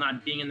while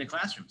not being in the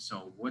classroom.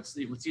 So what's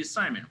the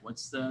assignment?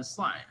 What's the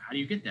slide? How do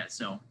you get that?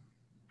 So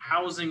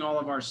housing all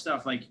of our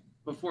stuff, like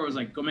before it was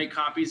like, go make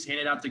copies, hand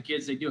it out to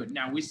kids, they do it.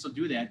 Now we still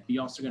do that. But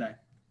you also got to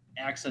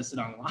access it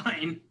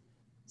online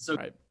so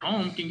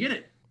home can get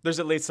it. There's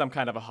at least some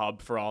kind of a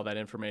hub for all that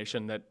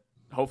information that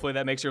hopefully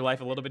that makes your life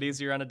a little bit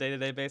easier on a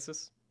day-to-day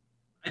basis.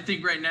 I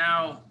think right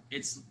now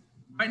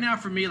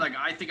for me, like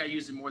I think I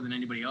use it more than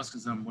anybody else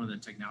because I'm one of the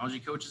technology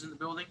coaches in the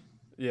building.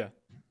 Yeah.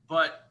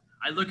 But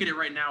I look at it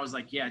right now as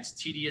like, yeah, it's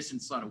tedious and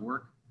it's a lot of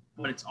work,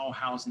 but it's all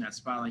housed in that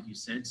spot, like you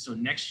said. So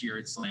next year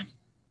it's like,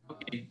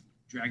 okay,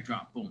 drag,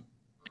 drop, boom.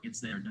 Like it's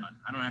there, done.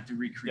 I don't have to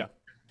recreate.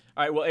 Yeah.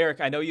 All right. Well,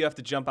 Eric, I know you have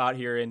to jump out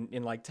here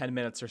in like 10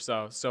 minutes or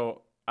so.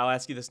 So I'll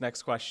ask you this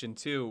next question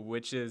too,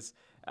 which is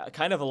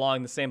kind of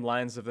along the same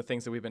lines of the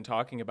things that we've been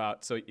talking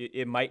about. So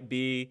it might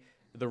be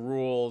the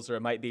rules or it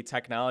might be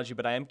technology,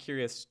 but I am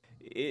curious,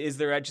 is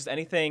there just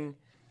anything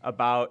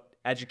about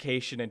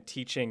education and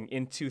teaching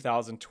in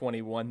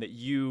 2021 that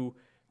you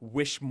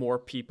wish more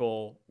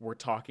people were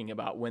talking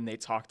about when they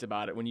talked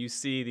about it? When you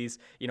see these,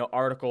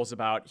 articles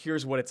about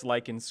here's what it's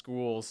like in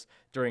schools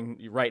during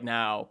right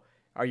now,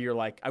 are you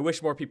like, I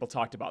wish more people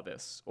talked about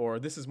this, or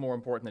this is more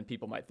important than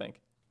people might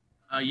think?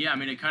 Yeah, I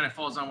mean, it kind of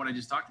falls on what I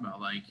just talked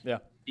about. Like,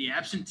 the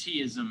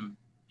absenteeism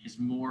is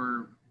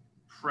more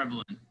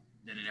prevalent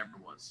than it ever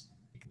was.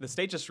 The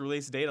state just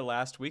released data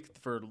last week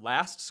for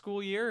last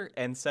school year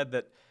and said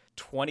that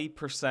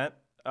 20%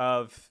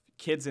 of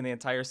kids in the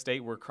entire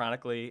state were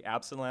chronically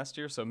absent last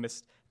year, so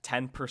missed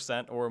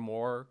 10% or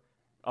more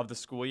of the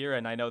school year.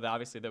 And I know that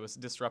obviously that was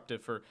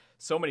disruptive for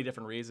so many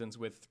different reasons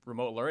with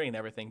remote learning and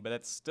everything, but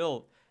it's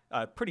still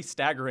a pretty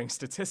staggering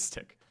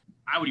statistic.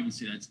 I would even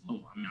say that's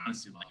low. I mean,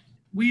 honestly, like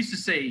we used to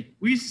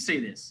say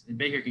this, and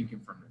Baker can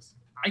confirm this.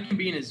 I can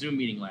be in a Zoom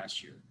meeting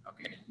last year.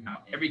 Okay, now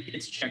every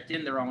kid's checked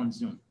in, they're all on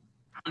Zoom.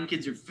 How many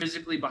kids are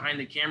physically behind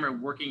the camera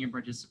working and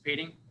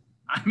participating?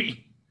 I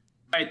mean,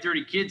 if I had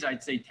 30 kids,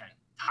 I'd say 10.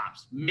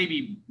 tops,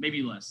 maybe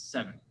less,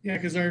 7. Yeah,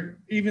 because our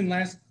even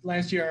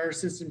last year, our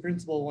assistant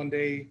principal one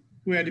day,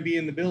 who had to be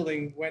in the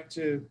building, went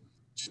to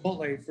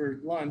Chipotle for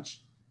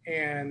lunch,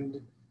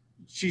 and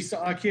she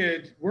saw a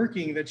kid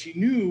working that she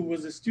knew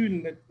was a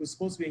student that was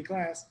supposed to be in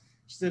class.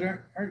 She said,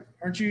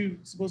 aren't you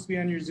supposed to be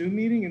on your Zoom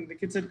meeting? And the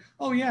kid said,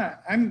 oh yeah,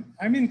 I'm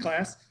in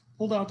class.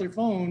 Pulled out their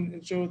phone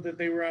and showed that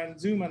they were on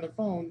Zoom on their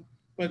phone,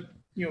 but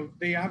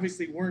they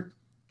obviously weren't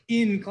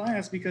in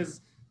class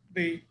because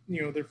they,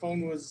 their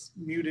phone was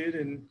muted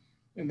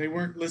and they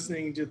weren't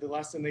listening to the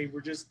lesson. They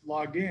were just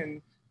logged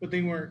in, but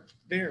they weren't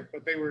there.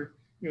 But they were,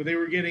 they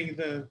were getting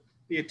the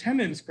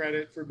attendance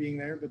credit for being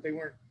there, but they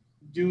weren't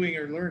doing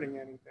or learning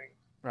anything.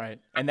 Right.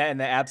 And then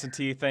the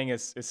absentee thing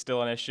is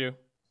still an issue?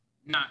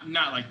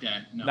 Not like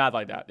that. No. Not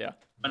like that, yeah.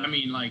 But I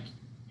mean, like,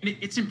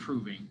 it's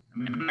improving. I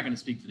mean, I'm not going to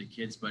speak for the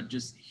kids, but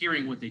just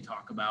hearing what they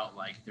talk about,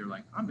 like, they're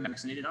like, I'm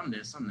vaccinated, I'm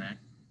this, I'm that.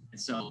 And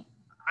so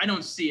I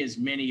don't see as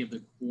many of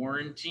the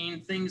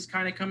quarantine things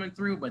kind of coming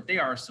through, but they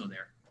are still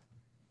there.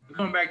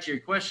 Going back to your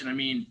question, I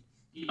mean,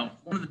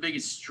 one of the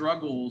biggest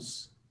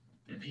struggles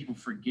that people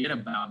forget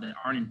about that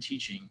aren't in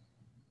teaching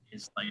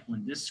is like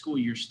when this school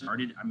year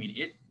started, I mean,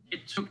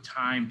 it took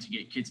time to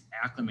get kids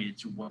acclimated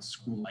to what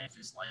school life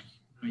is like.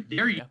 I mean,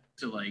 they're used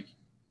to like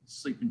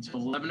sleep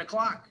until 11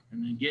 o'clock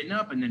and then getting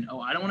up and then, oh,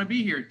 I don't want to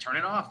be here. Turn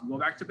it off. Go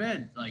back to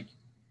bed. Like,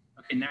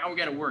 okay, now we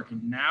got to work.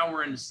 And now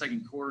we're in the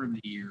second quarter of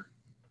the year.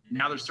 And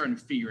now they're starting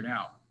to figure it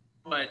out.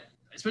 But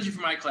especially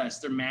for my class,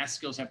 their math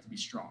skills have to be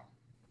strong.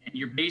 And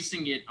you're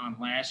basing it on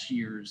last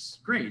year's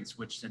grades,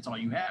 which that's all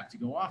you have to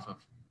go off of.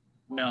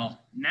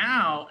 Well,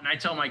 now, and I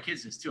tell my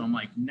kids this too, I'm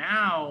like,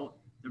 now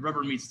the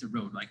rubber meets the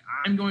road. Like,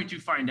 I'm going to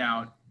find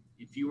out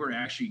if you were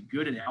actually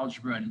good at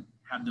algebra and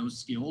have those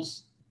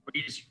skills, or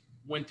you just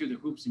went through the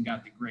hoops and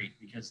got the grade,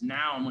 because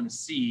now I'm going to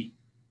see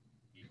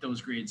if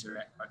those grades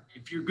are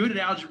if you're good at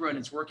algebra and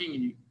it's working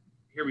and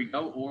here we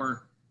go,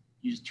 or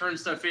you just turn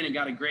stuff in and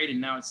got a grade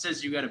and now it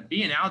says you got to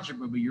be in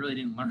algebra, but you really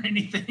didn't learn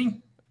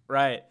anything.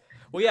 Right.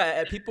 Well,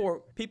 yeah,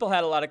 people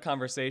had a lot of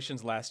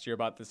conversations last year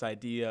about this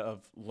idea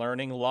of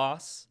learning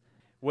loss.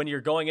 When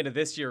you're going into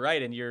this year,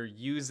 right, and you're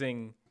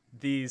using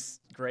these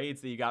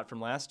grades that you got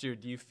from last year,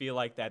 do you feel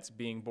like that's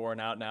being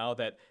borne out now,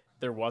 that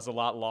there was a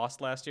lot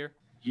lost last year?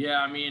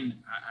 Yeah, I mean,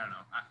 I don't know.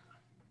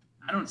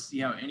 I don't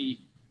see how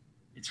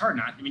it's hard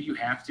not. I mean, you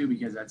have to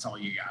because that's all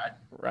you got.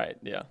 Right,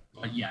 yeah.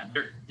 But yeah,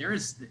 there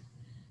is,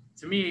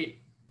 to me,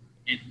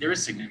 there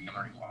is significant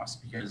learning loss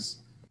because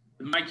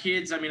with my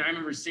kids, I mean, I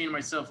remember seeing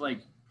myself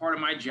like part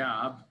of my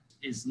job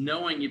is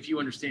knowing if you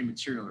understand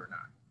material or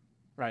not.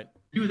 Right.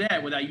 Do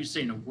that without you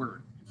saying a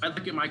word. If I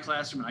look at my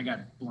classroom and I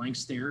got blank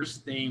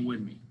stares, they ain't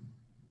with me.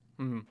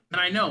 Mm-hmm.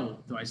 And I know,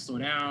 do I slow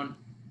down?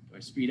 Do I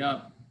speed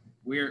up?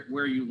 Where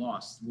are you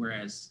lost?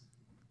 Whereas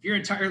if you're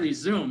entirely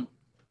Zoom,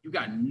 you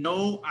got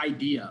no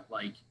idea.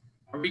 Like,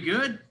 are we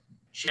good?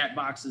 Chat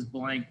box is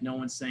blank. No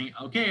one's saying,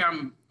 okay,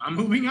 I'm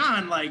moving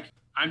on. Like,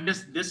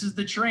 this is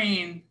the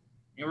train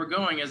and we're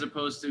going, as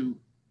opposed to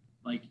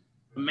like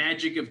the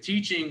magic of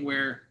teaching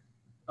where,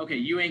 okay,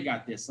 you ain't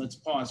got this. Let's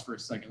pause for a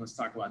second. Let's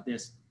talk about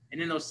this. And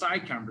then those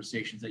side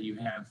conversations that you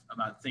have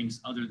about things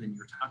other than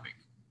your topic.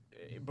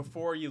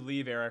 Before you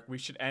leave, Eric, we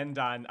should end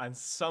on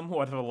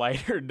somewhat of a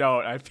lighter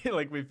note. I feel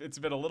like it's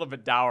been a little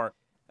bit dour.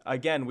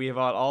 Again, we have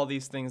all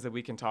these things that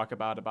we can talk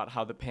about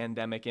how the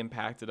pandemic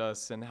impacted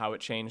us and how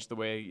it changed the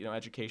way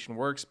education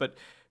works. But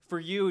for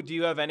you, do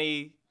you have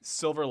any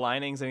silver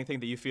linings, anything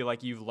that you feel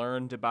like you've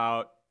learned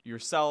about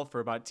yourself or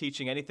about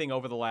teaching, anything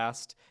over the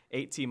last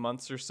 18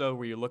 months or so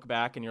where you look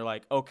back and you're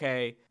like,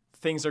 okay,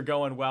 things are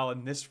going well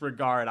in this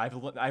regard.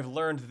 I've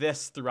learned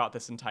this throughout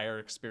this entire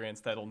experience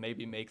that'll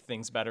maybe make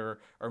things better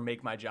or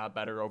make my job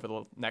better over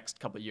the next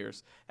couple of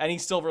years. Any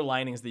silver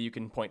linings that you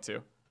can point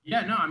to?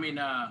 Yeah, no, I mean,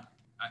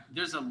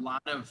 there's a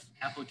lot of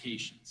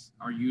applications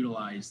are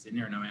utilized in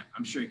there. And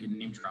I'm sure you can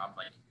name drop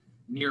like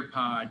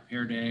Nearpod,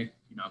 Pear Deck,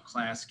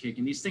 ClassKick,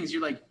 and these things.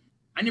 You're like,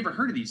 I never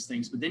heard of these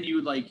things, but then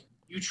you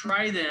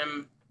try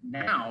them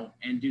now,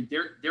 and dude,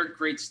 they're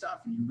great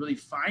stuff. And you really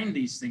find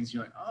these things.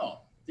 You're like, oh,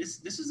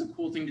 this is a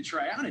cool thing to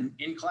try out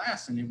in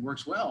class, and it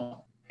works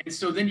well. And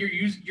so then you're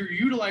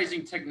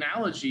utilizing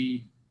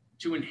technology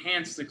to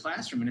enhance the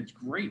classroom, and it's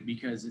great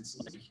because it's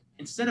like,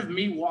 instead of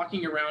me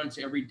walking around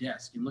to every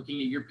desk and looking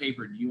at your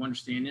paper, do you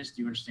understand this?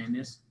 Do you understand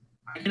this?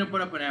 I can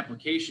put up an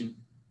application.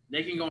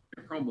 They can go on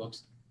their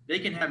Chromebooks. They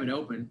can have it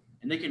open,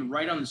 and they can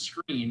write on the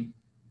screen,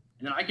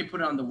 and then I can put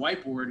it on the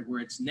whiteboard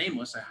where it's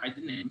nameless. I hide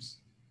the names.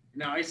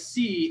 Now I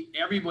see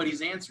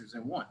everybody's answers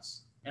at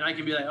once, and I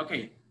can be like,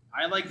 okay,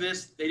 I like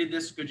this. They did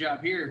this. Good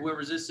job here.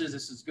 Whoever's this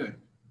is good.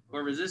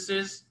 Whoever this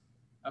is,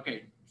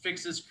 okay,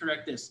 fix this,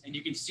 correct this. And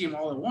you can see them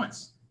all at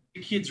once. The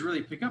kids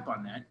really pick up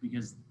on that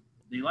because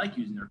they like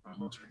using their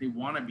Chromebooks, or they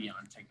want to be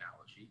on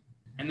technology.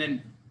 And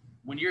then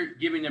when you're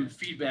giving them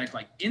feedback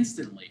like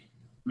instantly,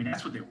 I mean,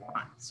 that's what they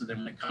want. So then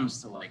when it comes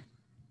to like.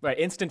 Right,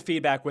 instant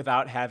feedback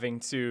without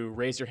having to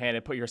raise your hand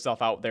and put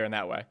yourself out there in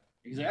that way.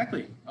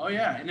 Exactly. Oh,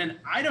 yeah. And then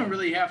I don't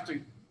really have to,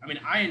 I mean,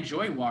 I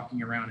enjoy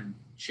walking around and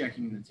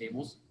checking the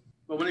tables.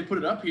 But when they put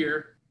it up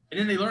here, And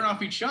then they learn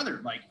off each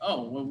other. Like,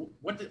 oh, well,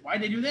 why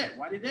did they do that?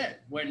 Why did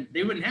that? When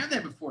they wouldn't have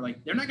that before.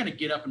 Like, they're not going to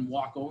get up and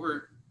walk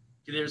over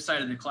to the other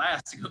side of the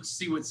class to go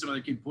see what some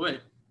other kid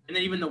put. And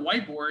then even the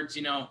whiteboards,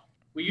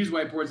 we use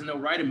whiteboards and they'll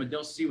write them, but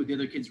they'll see what the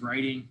other kid's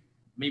writing.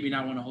 Maybe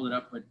not want to hold it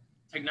up, but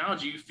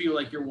technology, you feel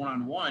like you're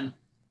one-on-one and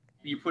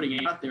you're putting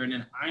it out there, and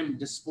then I'm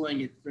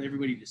displaying it for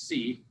everybody to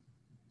see,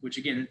 which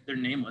again, they're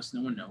nameless,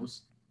 no one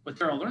knows, but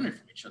they're all learning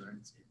from each other.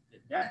 And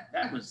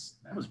that was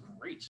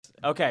great.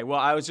 Okay, well,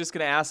 I was just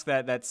going to ask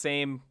that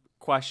same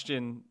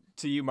question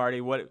to you,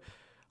 Marty. What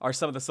are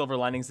some of the silver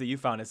linings that you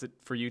found? Is it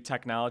for you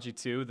technology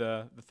too,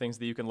 the things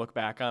that you can look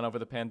back on over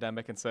the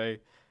pandemic and say,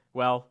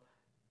 well,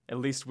 at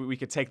least we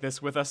could take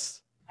this with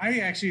us? I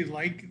actually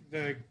like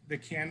the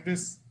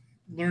Canvas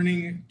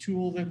learning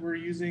tool that we're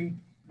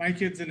using. My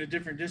kids in a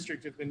different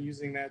district have been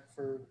using that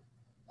for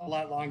a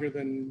lot longer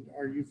than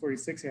our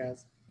U46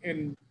 has.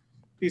 And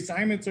the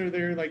assignments are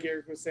there, like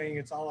Eric was saying,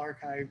 it's all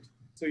archived,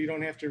 so you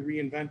don't have to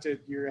reinvent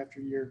it year after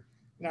year.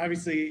 And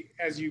obviously,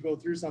 as you go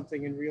through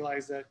something and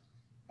realize that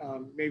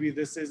maybe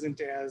this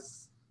isn't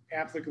as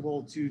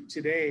applicable to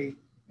today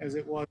as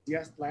it was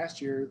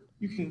last year,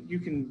 you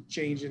can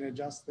change and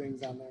adjust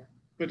things on there.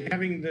 But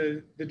having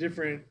the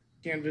different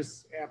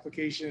Canvas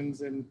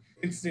applications and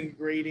instant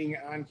grading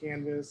on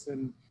Canvas,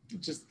 and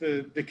just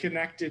the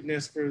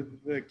connectedness for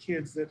the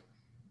kids that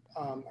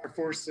are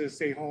forced to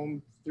stay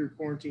home through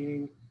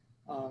quarantining,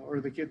 or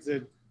the kids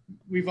that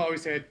we've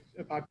always had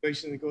a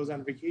population that goes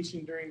on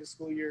vacation during the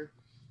school year,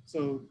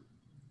 so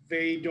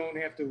they don't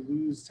have to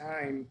lose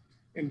time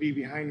and be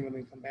behind when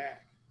they come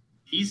back.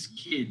 These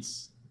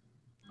kids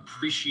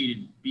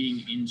appreciated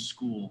being in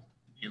school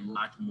a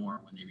lot more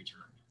when they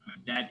returned.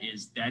 I mean,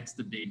 that's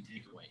the big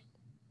takeaway.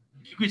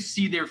 You could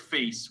see their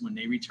face when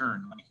they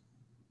return, like,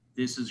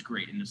 this is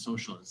great. And the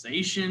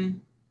socialization,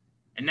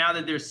 and now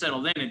that they're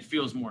settled in, it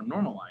feels more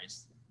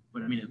normalized.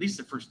 But I mean, at least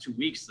the first 2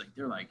 weeks, like,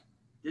 they're like,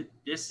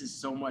 this is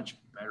so much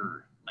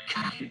better. Like,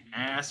 I can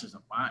ask, there's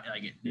a lot,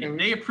 like,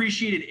 they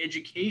appreciated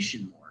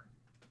education more.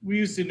 We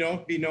used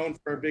to be known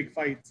for our big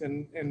fights,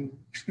 and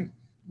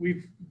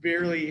we've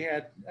barely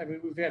had,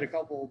 we've had a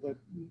couple, but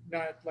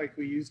not like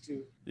we used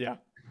to. Yeah.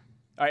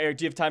 All right, Eric,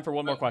 do you have time for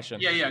one more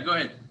question? Yeah, go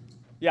ahead.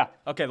 Yeah.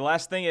 Okay. The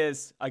last thing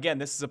is, again,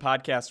 this is a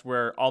podcast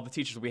where all the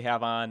teachers we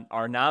have on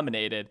are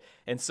nominated.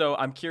 And so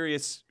I'm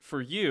curious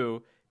for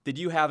you, did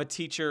you have a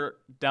teacher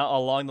down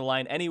along the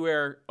line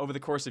anywhere over the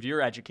course of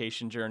your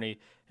education journey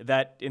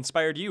that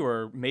inspired you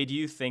or made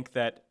you think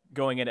that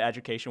going into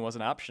education was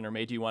an option or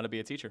made you want to be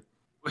a teacher?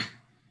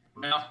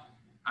 Well,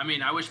 I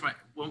mean, I wish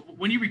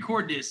when you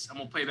record this, I'm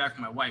going to play it back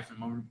for my wife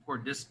and I'm going to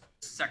record this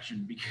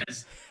section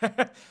because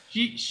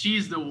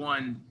she's the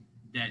one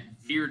that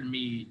veered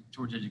me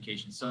towards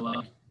education. So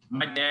like,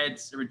 my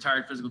dad's a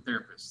retired physical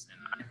therapist and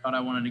I thought I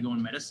wanted to go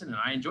in medicine, and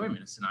I enjoy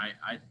medicine.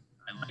 I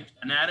like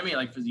anatomy, I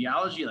like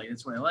physiology, like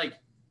that's what I like.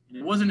 And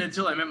it wasn't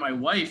until I met my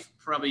wife,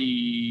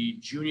 probably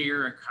junior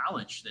year of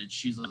college, that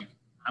she's like,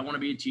 I want to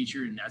be a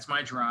teacher and that's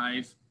my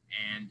drive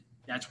and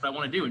that's what I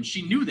want to do. And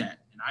she knew that.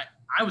 And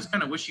I was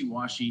kind of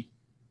wishy-washy.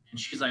 And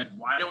she's like,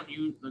 why don't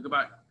you look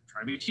about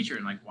trying to be a teacher?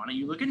 And like, why don't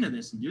you look into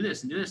this and do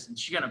this and do this? And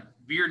she kind of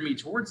veered me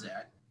towards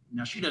that.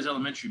 Now she does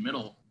elementary,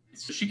 middle.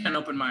 So she kind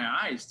of opened my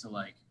eyes to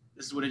like,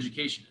 this is what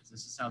education is.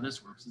 This is how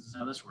this works. This is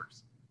how this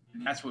works.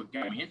 And that's what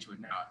got me into it.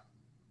 Now,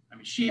 I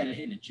mean, she had a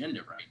hidden agenda,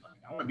 right? Like,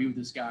 I want to be with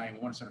this guy.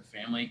 I want to start a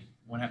family.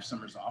 I want to have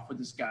summers off with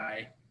this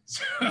guy.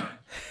 So,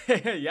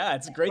 yeah,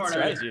 it's a great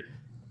strategy.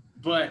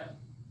 But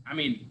I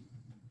mean,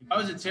 if I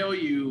was to tell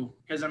you,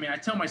 because I mean, I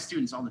tell my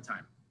students all the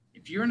time,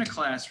 if you're in a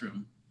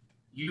classroom,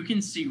 you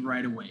can see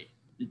right away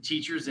the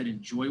teachers that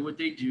enjoy what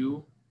they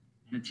do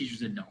and the teachers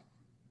that don't.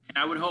 And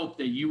I would hope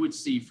that you would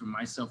see from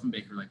myself and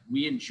Baker, like,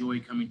 we enjoy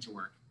coming to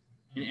work.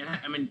 And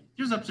I mean,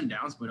 there's ups and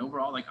downs, but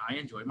overall, like, I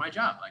enjoy my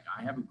job. Like,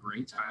 I have a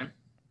great time.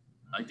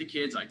 I like the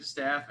kids, I like the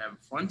staff, I have a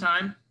fun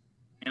time.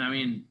 And I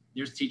mean,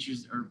 there's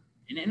teachers or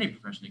in any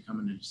profession, they come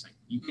in and just like,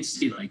 you can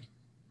see like,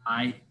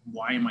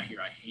 why am I here?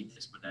 I hate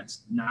this, but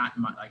that's not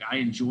my, like, I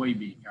enjoy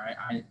being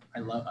here. I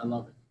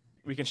love it.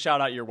 We can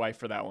shout out your wife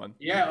for that one.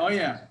 Yeah. Oh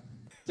yeah.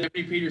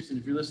 Stephanie Peterson,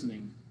 if you're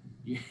listening.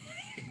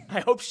 I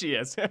hope she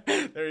is.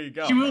 There you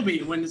go. She will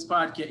be when this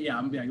podcast. Yeah.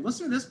 I'm gonna be like,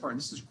 listen to this part.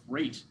 This is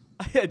great.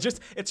 It's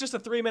just a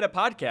 3-minute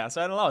podcast.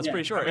 I don't know. It's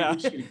pretty short. I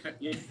mean,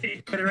 yeah.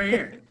 Cut it right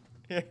here.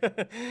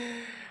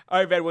 All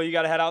right, Ben. Well, you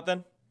got to head out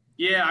then?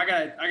 Yeah, I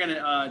got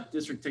a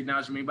district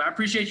technology meeting, but I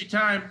appreciate your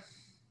time.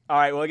 All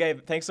right. Well,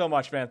 again, thanks so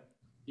much, man.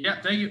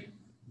 Yeah, thank you.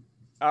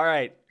 All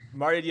right.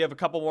 Marty, do you have a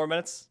couple more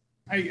minutes?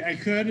 I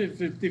could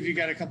if you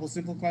got a couple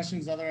simple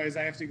questions. Otherwise,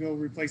 I have to go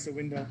replace a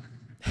window.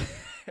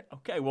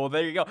 Okay. Well,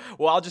 there you go.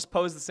 Well, I'll just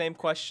pose the same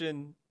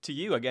question to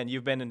you. Again,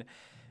 you've been in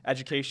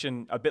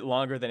education a bit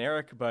longer than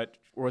Eric, but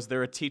was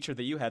there a teacher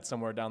that you had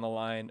somewhere down the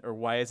line, or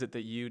why is it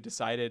that you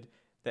decided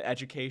that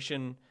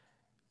education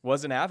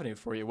was an avenue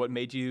for you? What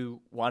made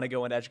you want to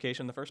go into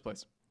education in the first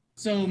place?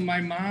 So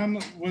my mom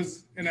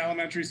was an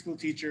elementary school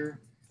teacher.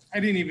 I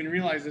didn't even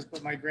realize this,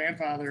 but my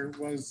grandfather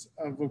was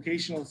a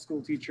vocational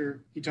school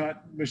teacher. He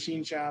taught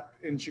machine shop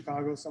in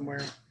Chicago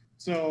somewhere.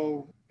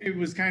 So it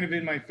was kind of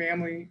in my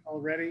family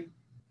already.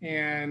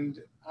 And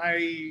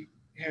I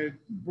had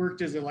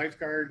worked as a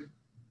lifeguard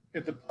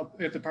at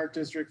the park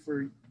district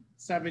for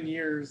 7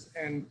 years,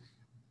 and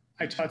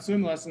I taught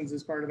swim lessons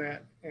as part of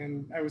that.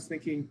 And I was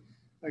thinking,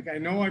 like, I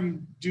know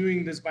I'm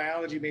doing this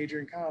biology major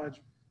in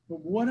college, but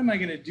what am I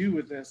going to do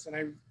with this? And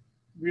I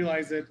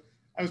realized that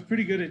I was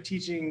pretty good at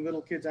teaching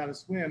little kids how to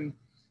swim.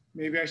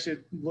 Maybe I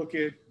should look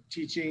at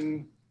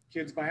teaching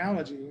kids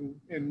biology,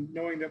 and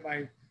knowing that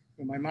my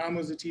mom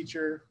was a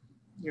teacher,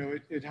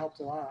 it helped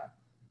a lot.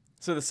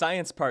 So the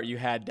science part you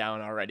had down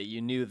already,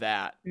 you knew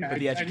that, yeah, but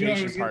the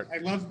education part. I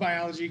loved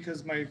biology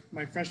because my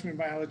freshman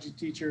biology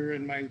teacher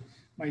and my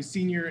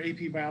senior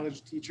AP biology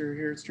teacher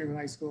here at Streamwood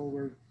High School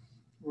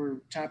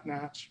were top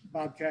notch.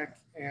 Bob Keck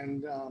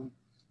and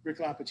Rick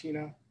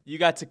Lapatina. You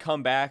got to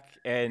come back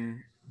and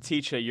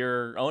teach at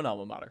your own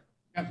alma mater.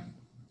 Yep.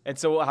 And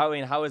so,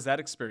 how has that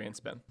experience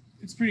been?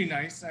 It's pretty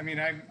nice. I mean,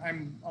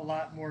 I'm a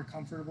lot more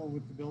comfortable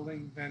with the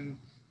building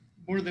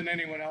more than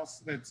anyone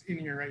else that's in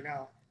here right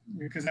now,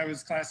 because I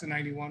was class of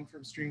 91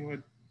 from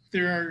Streamwood.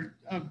 There are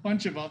a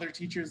bunch of other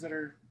teachers that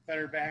are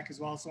back as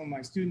well. Some of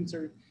my students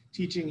are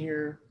teaching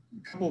here.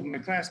 A couple of my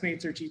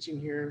classmates are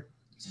teaching here.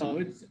 So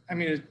it's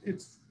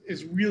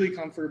really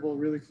comfortable,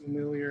 really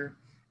familiar.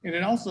 And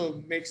it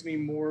also makes me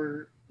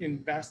more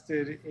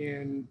invested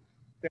in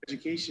the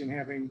education,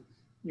 having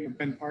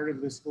been part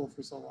of this school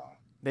for so long.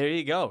 There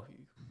you go.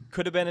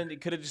 Could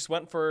have just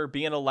went for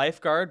being a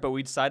lifeguard, but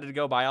we decided to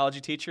go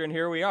biology teacher, and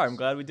here we are. I'm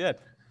glad we did.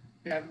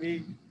 Yeah,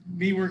 me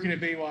working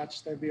at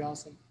Baywatch, that'd be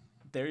awesome.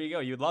 There you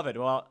go. You'd love it.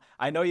 Well,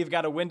 I know you've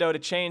got a window to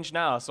change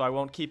now, so I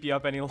won't keep you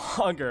up any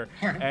longer.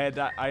 Right. And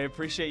I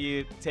appreciate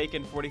you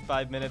taking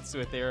 45 minutes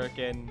with Eric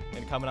and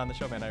coming on the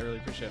show, man. I really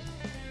appreciate it.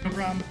 No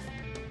problem.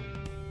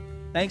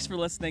 Thanks for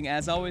listening.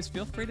 As always,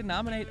 feel free to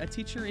nominate a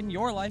teacher in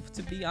your life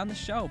to be on the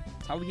show.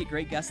 It's how we get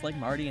great guests like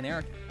Marty and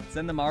Eric.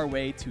 Send them our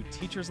way to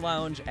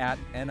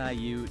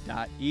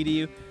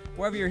teacherslounge@niu.edu.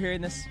 Wherever you're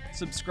hearing this,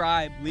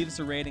 subscribe, leave us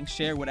a rating,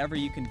 share whatever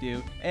you can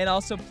do. And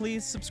also,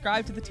 please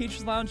subscribe to the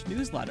Teachers Lounge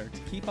newsletter to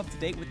keep up to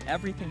date with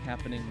everything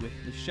happening with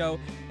the show.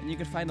 And you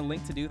can find a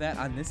link to do that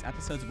on this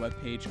episode's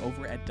webpage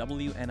over at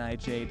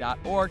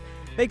WNIJ.org.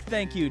 Big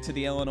thank you to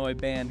the Illinois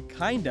band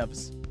Kind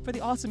Ofs for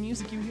the awesome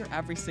music you hear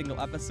every single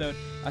episode.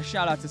 A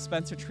shout out to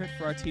Spencer Tritt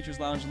for our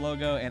Teachers Lounge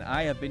logo. And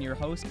I have been your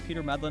host,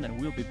 Peter Medlin,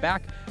 and we'll be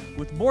back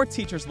with more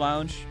Teachers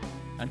Lounge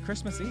on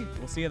Christmas Eve.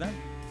 We'll see you then.